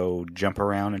going to go jump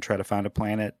around and try to find a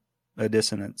planet, a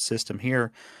dissonant system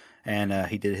here. And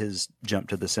he did his jump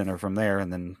to the center from there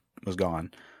and then was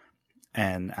gone.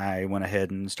 And I went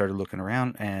ahead and started looking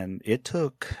around, and it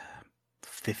took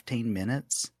 15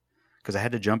 minutes because I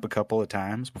had to jump a couple of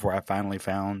times before I finally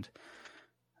found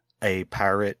a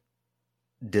pirate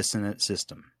dissonant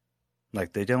system.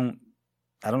 Like I don't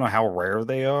know how rare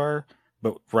they are,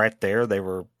 but right there they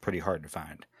were pretty hard to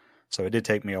find. So it did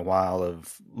take me a while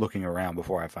of looking around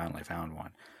before I finally found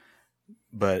one.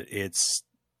 But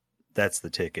that's the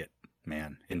ticket,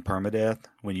 man. In permadeath,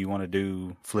 when you want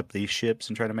to flip these ships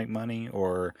and try to make money,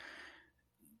 or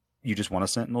you just want a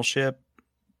Sentinel ship,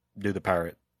 do a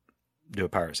pirate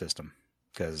system,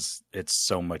 because it's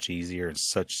so much easier and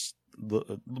such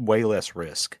way less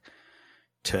risk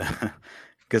to.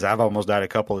 Because I've almost died a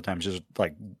couple of times just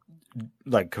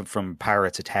like from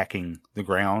pirates attacking the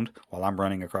ground while I'm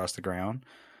running across the ground.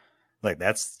 Like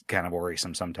that's kind of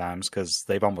worrisome sometimes because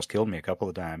they've almost killed me a couple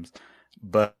of times.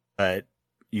 But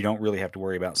you don't really have to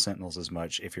worry about Sentinels as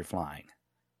much if you're flying.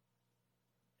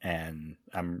 And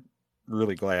I'm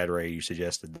really glad, Ray, you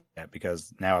suggested that,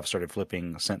 because now I've started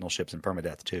flipping Sentinel ships in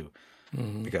permadeath too.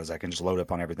 Mm-hmm. Because I can just load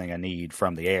up on everything I need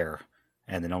from the air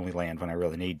and then only land when I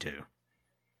really need to.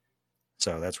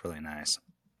 So that's really nice.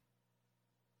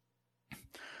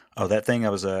 Oh, that thing I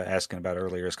was asking about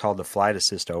earlier is called the Flight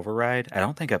Assist Override. I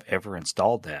don't think I've ever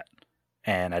installed that.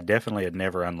 And I definitely had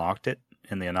never unlocked it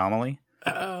in the anomaly.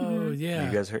 Oh, yeah.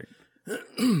 You guys heard?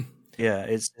 Yeah,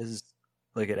 it's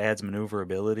like it adds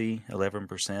maneuverability,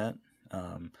 11%.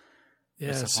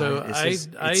 Yeah, so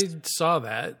I saw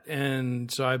that,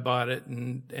 and so I bought it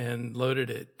and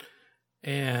loaded it.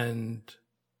 And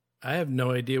I have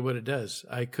no idea what it does.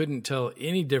 I couldn't tell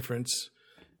any difference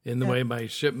in the way my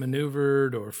ship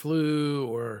maneuvered or flew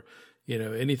or,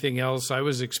 anything else. I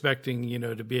was expecting,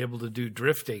 to be able to do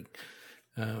drifting,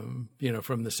 from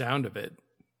the sound of it.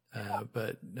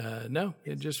 But no,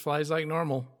 it just flies like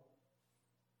normal.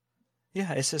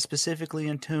 Yeah, it says specifically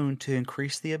in tune to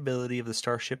increase the ability of the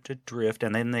starship to drift.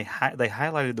 And then they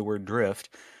highlighted the word drift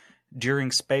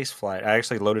during space flight. I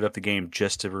actually loaded up the game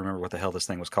just to remember what the hell this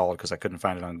thing was called because I couldn't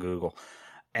find it on Google.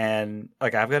 And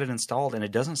I've got it installed and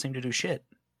it doesn't seem to do shit.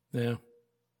 Yeah.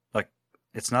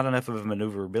 It's not enough of a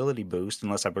maneuverability boost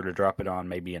unless I were to drop it on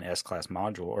maybe an S-class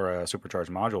module or a supercharged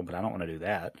module, but I don't want to do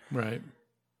that. Right.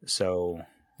 So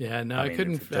yeah, no, I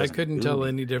couldn't tell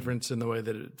any difference in the way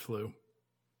that it flew.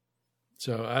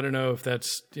 So I don't know if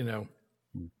that's,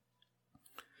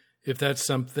 if that's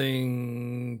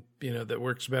something, that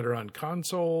works better on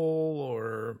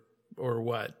console or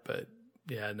what, but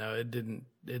yeah, no, it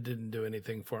didn't do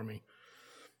anything for me.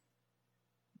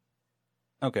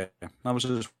 Okay. I was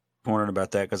just wondering about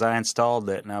that because I installed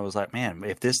it and I was like, man,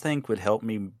 if this thing would help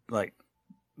me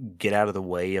get out of the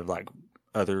way of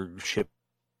other ships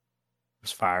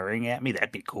firing at me,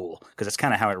 that'd be cool. Because that's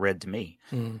kind of how it read to me,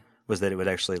 was that it would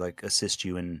actually assist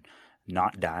you in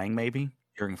not dying maybe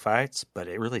during fights, but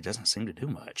it really doesn't seem to do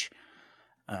much.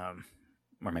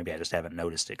 Or maybe I just haven't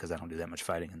noticed it because I don't do that much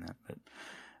fighting in that. But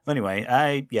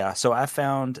anyway, so I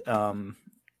found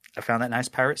that nice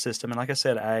pirate system, and like I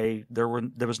said, there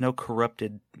was no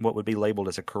corrupted, what would be labeled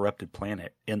as a corrupted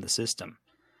planet in the system.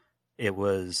 It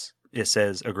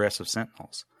says aggressive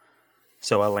Sentinels.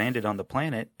 So I landed on the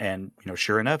planet, and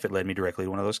sure enough, it led me directly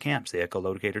to one of those camps. The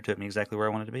echolocator took me exactly where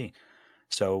I wanted to be.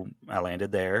 So I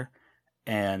landed there,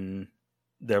 and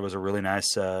there was a really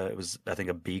nice, it was I think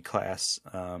a B-class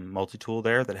multi-tool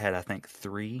there that had I think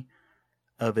 3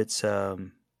 of its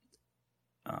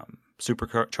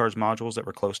supercharged modules that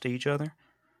were close to each other.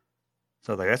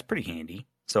 So that's pretty handy.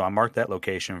 So I marked that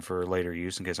location for later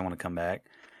use in case I want to come back.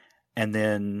 And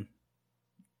then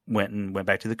went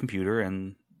back to the computer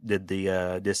and did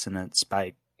the dissonant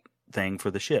spike thing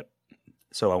for the ship.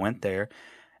 So I went there,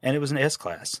 and it was an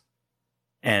S-class.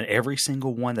 And every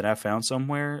single one that I found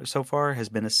somewhere so far has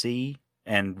been a C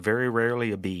and very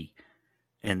rarely a B.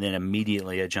 And then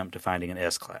immediately I jumped to finding an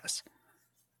S-class.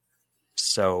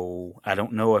 So I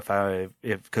don't know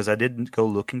because I didn't go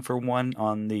looking for one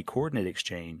on the coordinate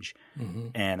exchange,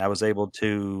 and I was able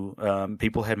to.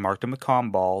 People had marked them with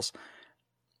comm balls,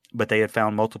 but they had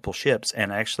found multiple ships,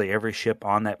 and actually every ship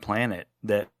on that planet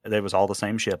that was all the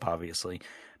same ship, obviously,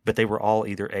 but they were all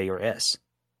either A or S.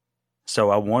 So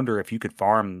I wonder if you could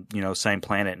farm, same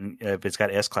planet, and if it's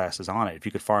got S classes on it, if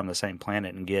you could farm the same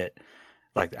planet and get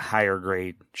like higher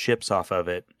grade ships off of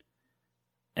it,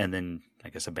 and then I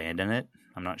guess abandon it.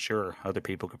 I'm not sure. Other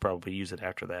people could probably use it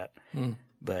after that,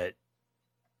 but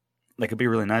like it'd be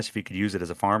really nice if you could use it as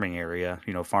a farming area.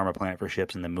 Farm a planet for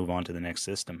ships and then move on to the next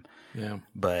system. Yeah,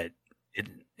 but it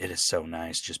is so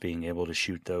nice just being able to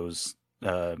shoot those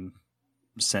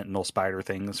Sentinel spider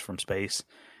things from space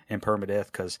in permadeath,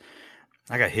 because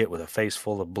I got hit with a face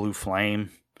full of blue flame,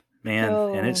 man,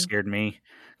 and it scared me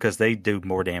because they do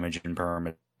more damage in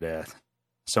permadeath.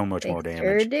 So much more damage.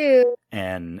 Sure do.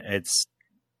 And it's,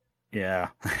 yeah.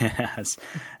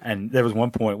 And there was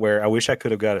one point where I wish I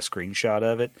could have got a screenshot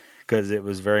of it, because it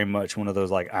was very much one of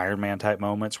those like Iron Man type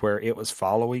moments where it was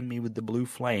following me with the blue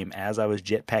flame as I was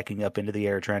jetpacking up into the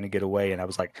air trying to get away. And I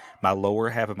was like, my lower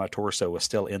half of my torso was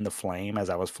still in the flame as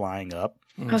I was flying up.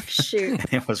 Oh, shoot.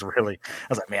 And it was really, I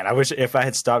was like, man, I wish if I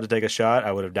had stopped to take a shot,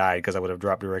 I would have died because I would have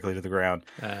dropped directly to the ground.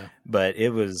 But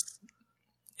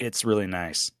it's really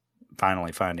nice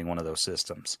finally finding one of those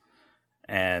systems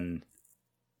and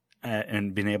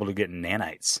being able to get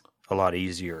nanites a lot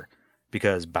easier,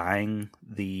 because buying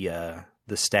the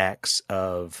stacks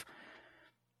of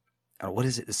what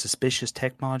is it? The suspicious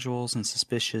tech modules and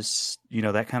suspicious,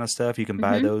 that kind of stuff. You can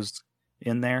buy those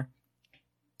in there,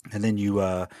 and then you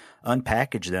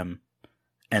unpackage them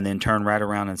and then turn right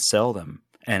around and sell them.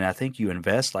 And I think you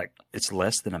invest like it's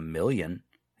less than $1 million.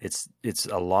 It's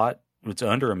a lot. It's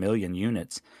under 1 million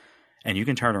units, and you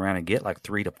can turn around and get like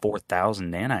 3,000 to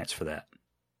 4,000 nanites for that.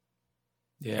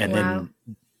 Yeah, and then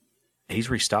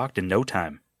he's restocked in no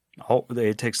time.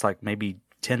 It takes like maybe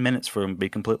 10 minutes for him to be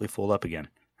completely full up again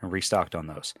and restocked on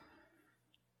those.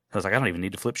 I was like, I don't even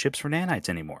need to flip ships for nanites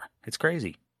anymore. It's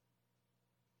crazy.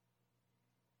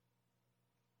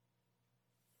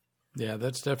 Yeah,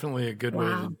 that's definitely a good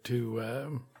way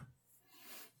to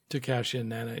cash in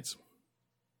nanites.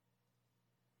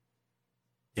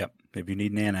 Yep. If you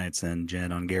need nanites, then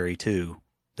Jen, on Gary too,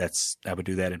 I would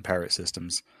do that in pirate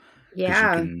systems.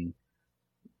 Yeah. You can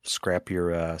scrap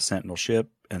your Sentinel ship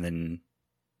and then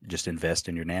just invest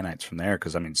in your nanites from there.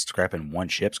 Because, scrapping one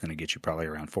ship's going to get you probably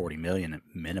around 40 million at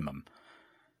minimum.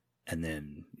 And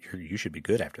then you should be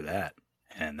good after that.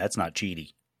 And that's not cheaty,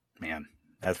 man.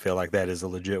 I feel like that is a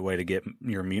legit way to get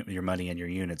your money and your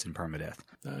units in permadeath.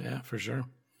 Oh, yeah, for sure.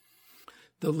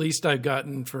 The least I've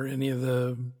gotten for any of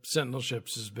the Sentinel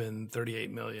ships has been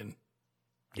 38 million.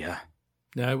 Yeah.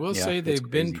 Now, I will say they've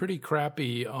been crazy. pretty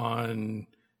crappy on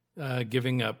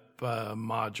giving up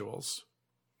modules.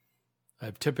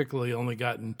 I've typically only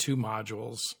gotten 2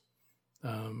 modules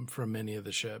from many of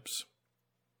the ships.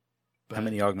 But, how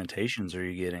many augmentations are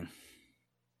you getting?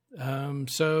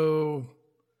 So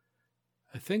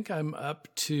I think I'm up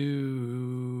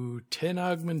to 10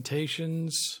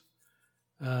 augmentations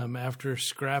after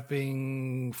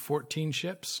scrapping 14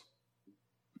 ships.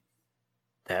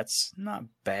 That's not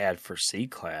bad for C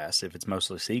class if it's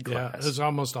mostly C class. Yeah, it's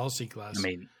almost all C class. I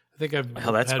mean, I think I've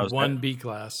had one B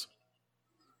class.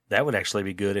 That would actually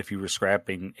be good if you were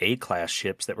scrapping A class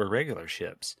ships that were regular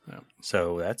ships. Yeah.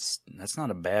 So that's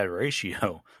not a bad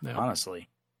ratio, No. honestly.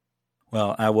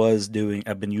 Well,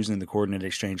 I've been using the coordinate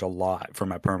exchange a lot for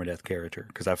my permadeath character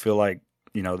because I feel like,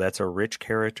 that's a rich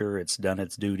character. It's done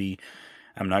its duty.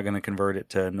 I'm not going to convert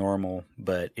it to normal,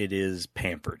 but it is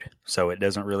pampered. So it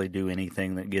doesn't really do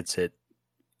anything that gets it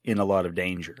in a lot of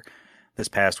danger. This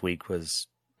past week was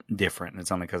different. And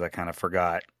it's only because I kind of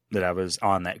forgot that I was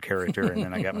on that character and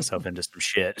then I got myself into some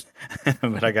shit,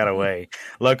 but I got away.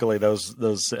 Luckily, those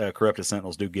corrupted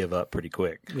sentinels do give up pretty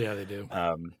quick. Yeah, they do.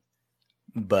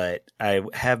 But I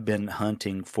have been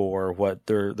hunting for what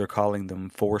they're calling them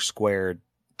 4-squared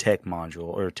tech module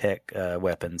or tech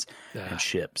weapons and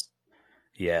ships.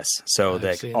 Yes, so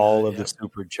that all of the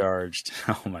supercharged.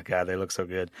 Oh my God, they look so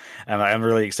good. I'm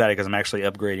really excited because I'm actually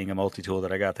upgrading a multi-tool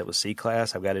that I got that was C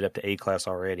class. I've got it up to A class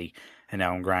already, and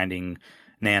now I'm grinding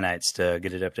nanites to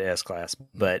get it up to S class.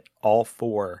 But all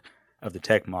 4 of the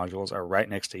tech modules are right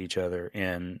next to each other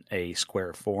in a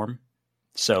square form,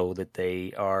 so that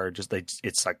they are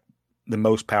it's like the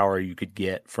most power you could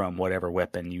get from whatever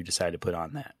weapon you decide to put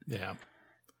on that. Yeah.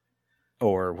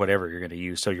 Or whatever you're going to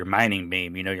use. So your mining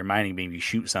beam, you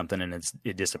shoot something and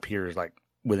it disappears like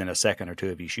within a second or 2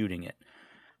 of you shooting it.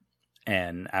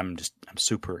 And I'm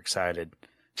super excited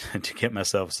to get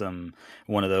myself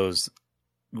one of those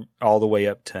all the way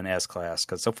up to an S class.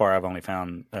 Cause so far I've only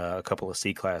found a couple of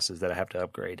C classes that I have to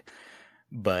upgrade,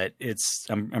 but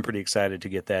I'm pretty excited to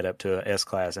get that up to a S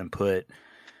class and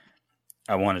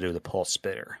I want to do the pulse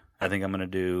spitter. I think I'm going to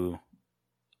do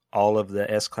all of the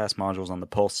S-class modules on the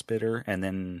pulse spitter, and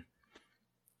then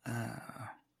I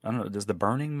don't know. Does the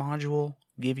burning module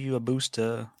give you a boost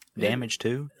to damage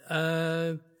too?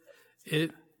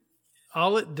 It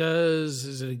all it does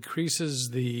is it increases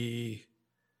the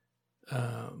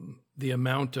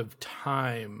amount of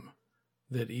time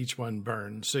that each one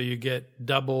burns. So you get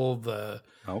double the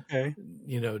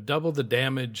double the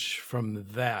damage from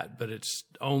that, but it's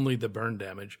only the burn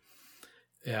damage.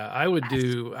 Yeah, I would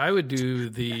do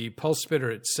the pulse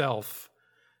spitter itself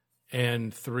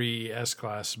and 3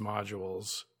 S-class modules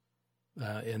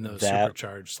in those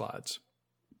supercharged slots.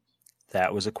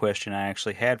 That was a question I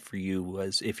actually had for you,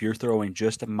 was if you're throwing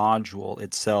just a module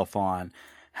itself on,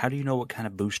 how do you know what kind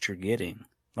of boost you're getting?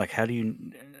 Like, how do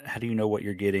you know what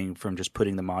you're getting from just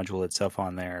putting the module itself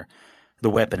on there, the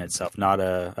weapon itself, not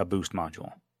a boost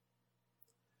module?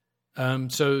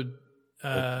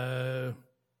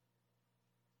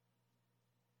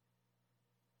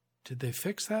 Did they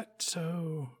fix that?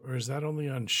 Or is that only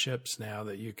on ships now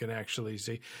that you can actually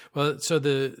see? Well, so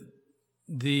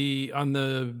the on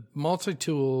the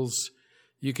multi-tools,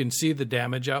 you can see the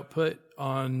damage output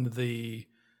on the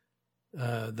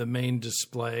main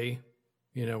display,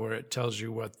 where it tells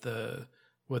you what the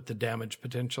damage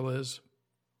potential is.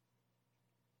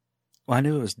 Well, I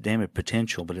knew it was damage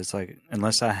potential, but it's like,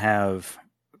 unless I have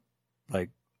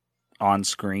like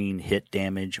on-screen hit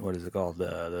damage, what is it called,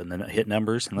 the hit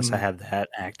numbers, unless I have that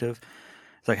active,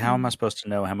 it's like, how am I supposed to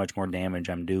know how much more damage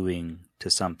I'm doing to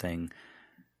something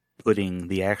putting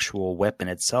the actual weapon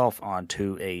itself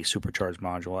onto a supercharged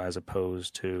module as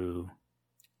opposed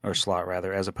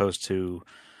to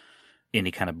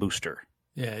any kind of booster?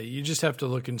 Yeah, you just have to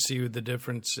look and see the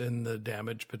difference in the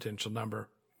damage potential number.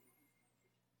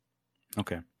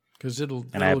 Okay. Because it'll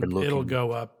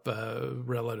go up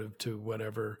relative to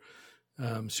whatever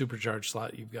supercharged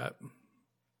slot you've got.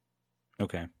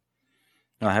 Okay.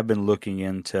 Now, I have been looking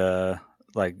into,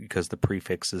 because the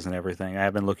prefixes and everything, I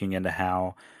have been looking into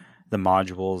how the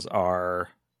modules are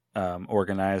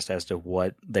organized as to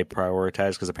what they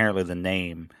prioritize, because apparently the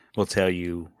name will tell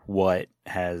you what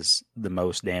has the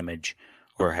most damage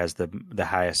or has the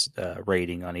highest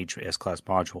rating on each S-Class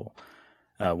module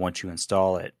once you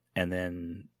install it. And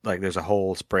then, there's a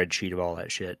whole spreadsheet of all that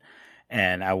shit.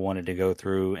 And I wanted to go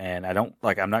through, and I'm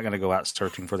not going to go out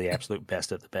searching for the absolute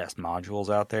best of the best modules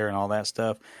out there and all that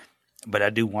stuff. But I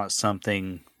do want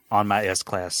something on my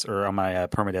S-Class or on my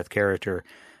permadeath character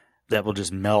that will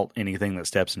just melt anything that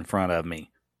steps in front of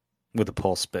me with a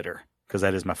pulse spitter, because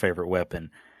that is my favorite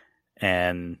weapon.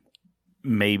 And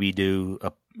maybe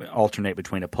alternate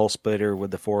between a pulse spitter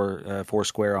with the four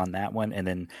square on that one, and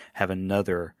then have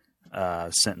another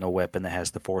Sentinel weapon that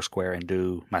has the 4 square and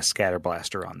do my scatter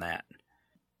blaster on that.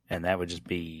 And that would just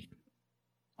be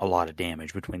a lot of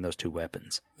damage between those two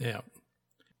weapons. Yeah.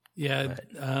 Yeah.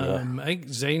 I think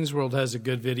Zane's World has a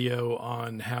good video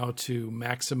on how to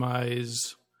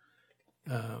maximize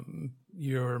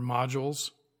your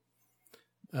modules.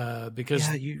 Because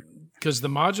the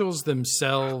modules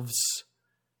themselves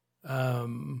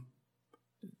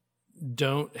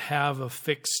don't have a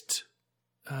fixed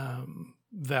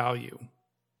value.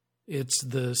 It's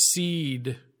the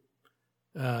seed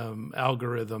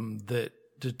algorithm that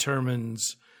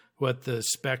determines what the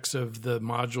specs of the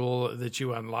module that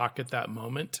you unlock at that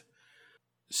moment.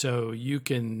 So you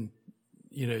can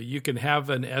have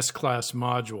an S-Class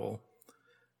module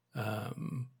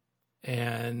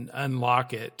and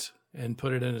unlock it and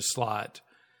put it in a slot.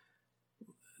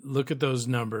 Look at those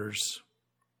numbers,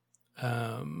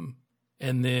 and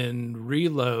then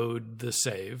reload the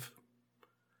save.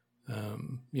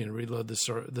 Reload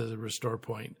the restore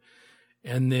point,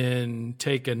 and then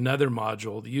take another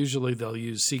module. Usually they'll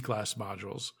use C-Class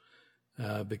modules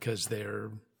because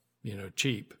they're,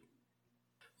 cheap.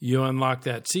 You unlock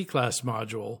that C-Class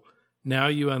module. Now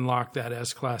you unlock that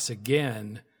S-Class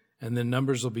again, and the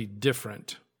numbers will be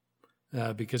different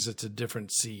because it's a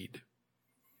different seed.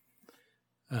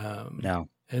 No.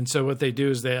 And so what they do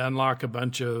is they unlock a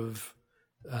bunch of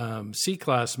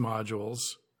C-Class modules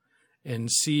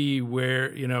and see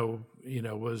where,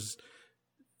 was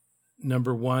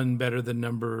number 1 better than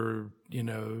number,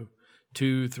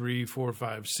 2, 3, 4,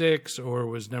 5, 6, or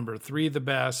was number 3 the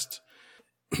best?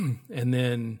 And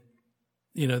then,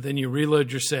 then you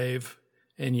reload your save,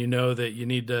 and you know that you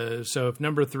need to. So if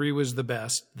number 3 was the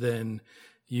best, then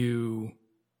you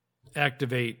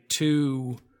activate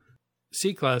 2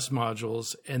 C-Class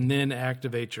modules and then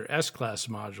activate your S-Class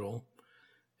module.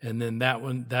 And then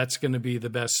that's going to be the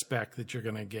best spec that you're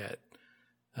going to get,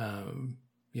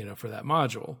 for that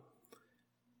module.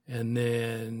 And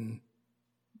then,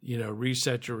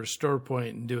 reset your restore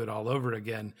point and do it all over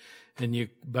again. And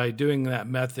by doing that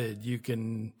method, you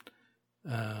can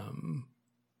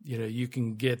you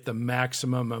can get the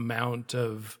maximum amount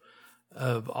of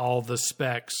all the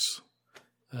specs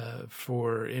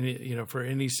for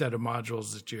any set of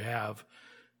modules that you have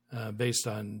based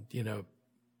on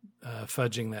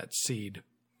fudging that seed.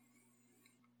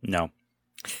 No.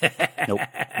 Nope.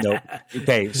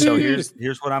 Okay, so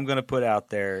here's what I'm going to put out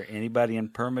there. Anybody in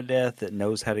permadeath that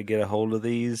knows how to get a hold of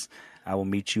these, I will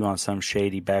meet you on some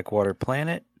shady backwater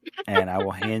planet, and I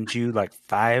will hand you like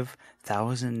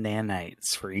 5,000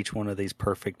 nanites for each one of these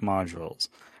perfect modules.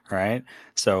 Right?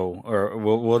 So, or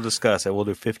we'll discuss it. We'll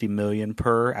do 50 million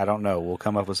per. I don't know. We'll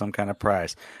come up with some kind of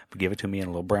price. But give it to me in a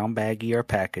little brown baggie or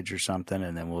package or something,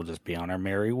 and then we'll just be on our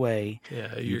merry way.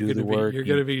 Yeah, you're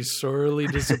gonna be sorely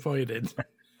disappointed.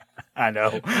 I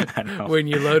know. When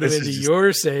you load them into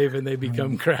your save and they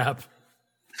become crap.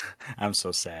 I'm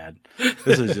so sad.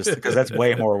 This is just because that's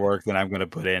way more work than I'm going to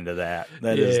put into that.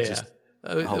 That is just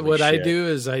what shit. I do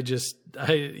is I just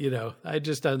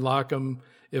unlock them.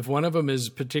 If one of them is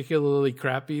particularly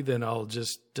crappy, then I'll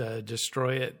just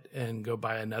destroy it and go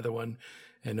buy another one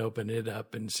and open it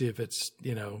up and see if it's,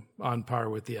 on par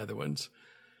with the other ones.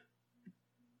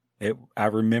 I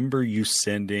remember you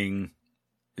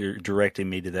directing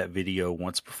me to that video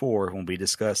once before when we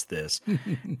discussed this.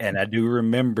 And I do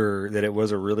remember that it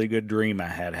was a really good dream I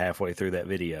had halfway through that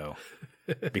video.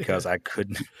 Because I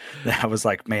was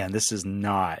like, man, this is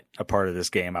not a part of this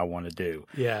game I want to do.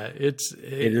 Yeah, it's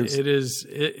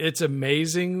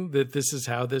amazing that this is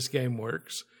how this game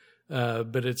works.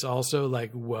 But it's also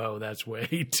like, whoa, that's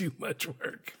way too much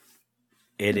work.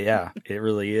 It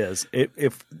really is.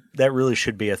 If that really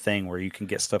should be a thing where you can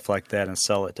get stuff like that and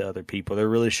sell it to other people. There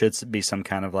really should be some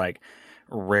kind of like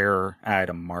rare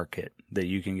item market that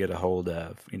you can get a hold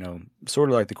of, sort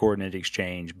of like the coordinate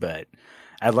exchange, but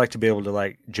I'd like to be able to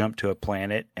like jump to a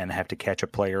planet and have to catch a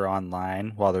player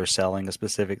online while they're selling a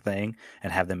specific thing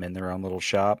and have them in their own little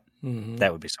shop. Mm-hmm.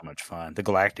 That would be so much fun. The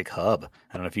Galactic Hub.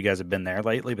 I don't know if you guys have been there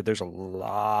lately, but there's a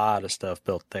lot of stuff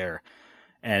built there.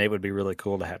 And it would be really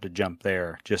cool to have to jump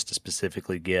there just to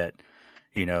specifically get,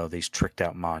 these tricked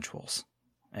out modules.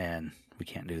 And we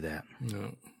can't do that.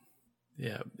 No.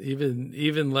 Yeah.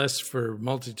 Even less for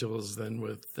multi-tools than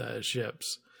with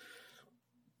ships.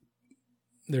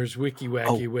 There's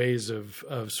wiki-wacky ways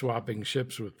of swapping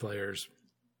ships with players.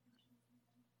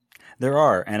 There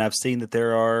are, and I've seen that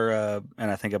there are, and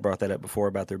I think I brought that up before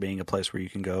about there being a place where you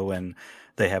can go and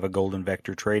they have a golden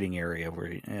vector trading area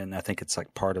and I think it's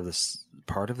like part of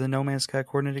the No Man's Sky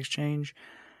coordinate exchange,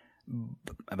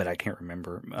 but I can't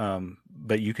remember.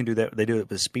 But you can do that. They do it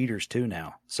with speeders too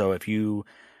now. So if you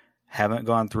haven't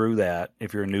gone through that,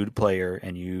 if you're a new player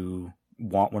and you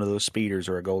want one of those speeders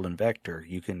or a golden vector,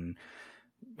 you can.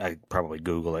 I probably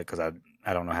Google it because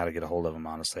I don't know how to get a hold of them,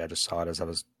 honestly. I just saw it as I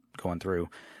was going through.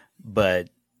 But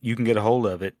you can get a hold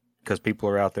of it because people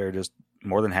are out there just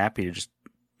more than happy to just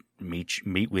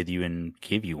meet with you and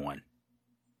give you one.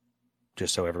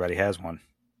 Just so everybody has one.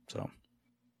 So.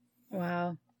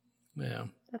 Wow. Yeah.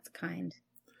 That's kind.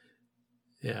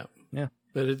 Yeah. Yeah.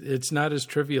 But it's not as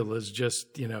trivial as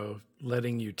just,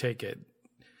 letting you take it.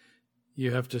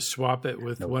 You have to swap it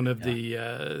with one of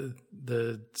the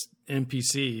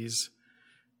NPCs,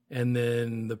 and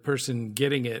then the person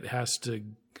getting it has to,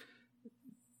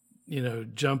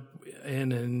 jump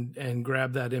in and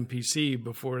grab that NPC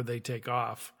before they take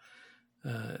off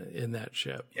in that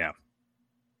ship. Yeah.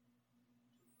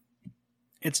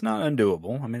 It's not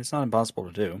undoable. I mean, it's not impossible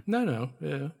to do. No.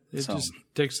 Yeah. It just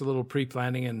takes a little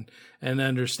pre-planning and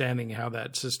understanding how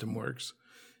that system works,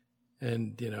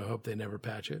 and, hope they never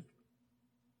patch it.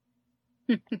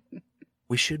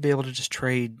 We should be able to just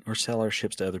trade or sell our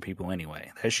ships to other people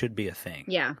anyway. That should be a thing.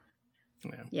 Yeah,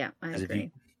 I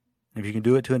agree. If you can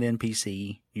do it to an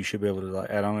NPC, you should be able to.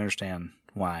 I don't understand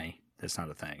why that's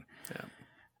not a thing. Yeah.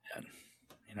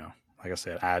 And, like I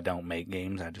said, I don't make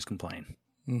games. I just complain.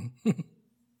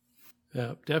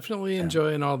 Yeah, definitely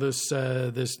enjoying all this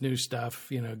this new stuff.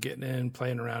 Getting in,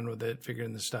 playing around with it,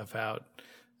 figuring the stuff out,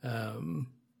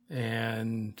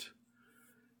 and.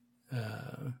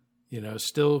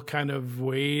 Still kind of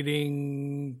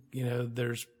waiting,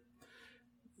 there's,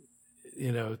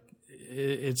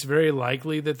 it's very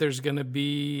likely that there's going to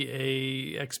be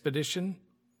a expedition.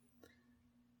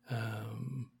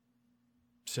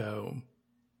 So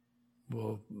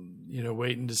we'll,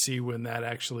 waiting to see when that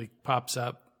actually pops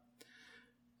up.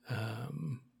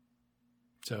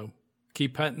 So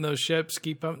keep hunting those ships,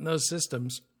 keep hunting those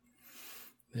systems.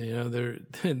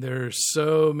 There are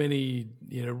so many,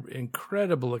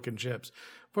 incredible looking ships.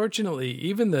 Fortunately,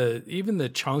 even the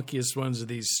chunkiest ones of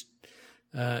these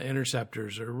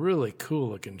interceptors are really cool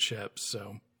looking ships.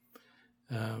 So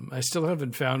I still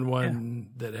haven't found one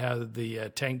that had the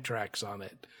tank tracks on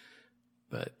it.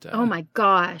 But oh my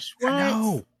gosh! What? I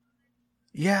know.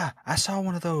 Yeah, I saw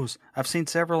one of those. I've seen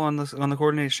several on the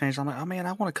coordinated exchange. I'm like, oh man,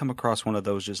 I want to come across one of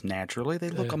those just naturally. They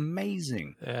look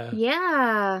amazing.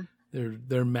 Yeah.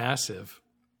 They're massive.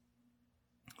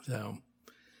 So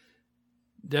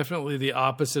definitely the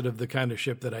opposite of the kind of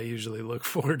ship that I usually look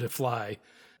for to fly.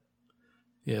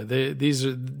 Yeah, these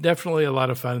are definitely a lot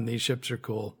of fun, and these ships are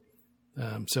cool.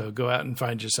 So go out and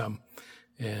find you some,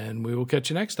 and we will catch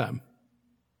you next time.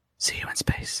 See you in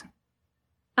space.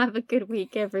 Have a good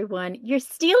week, everyone. You're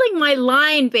stealing my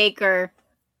line, Baker.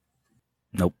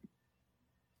 Nope.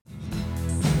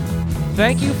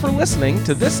 Thank you for listening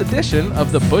to this edition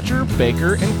of The Butcher,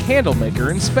 Baker, and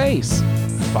Candlemaker in Space.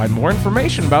 Find more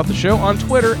information about the show on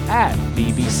Twitter at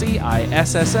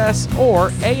BBCISSS or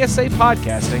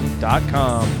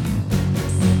ASApodcasting.com.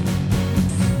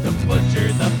 The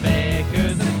butcher, the bear.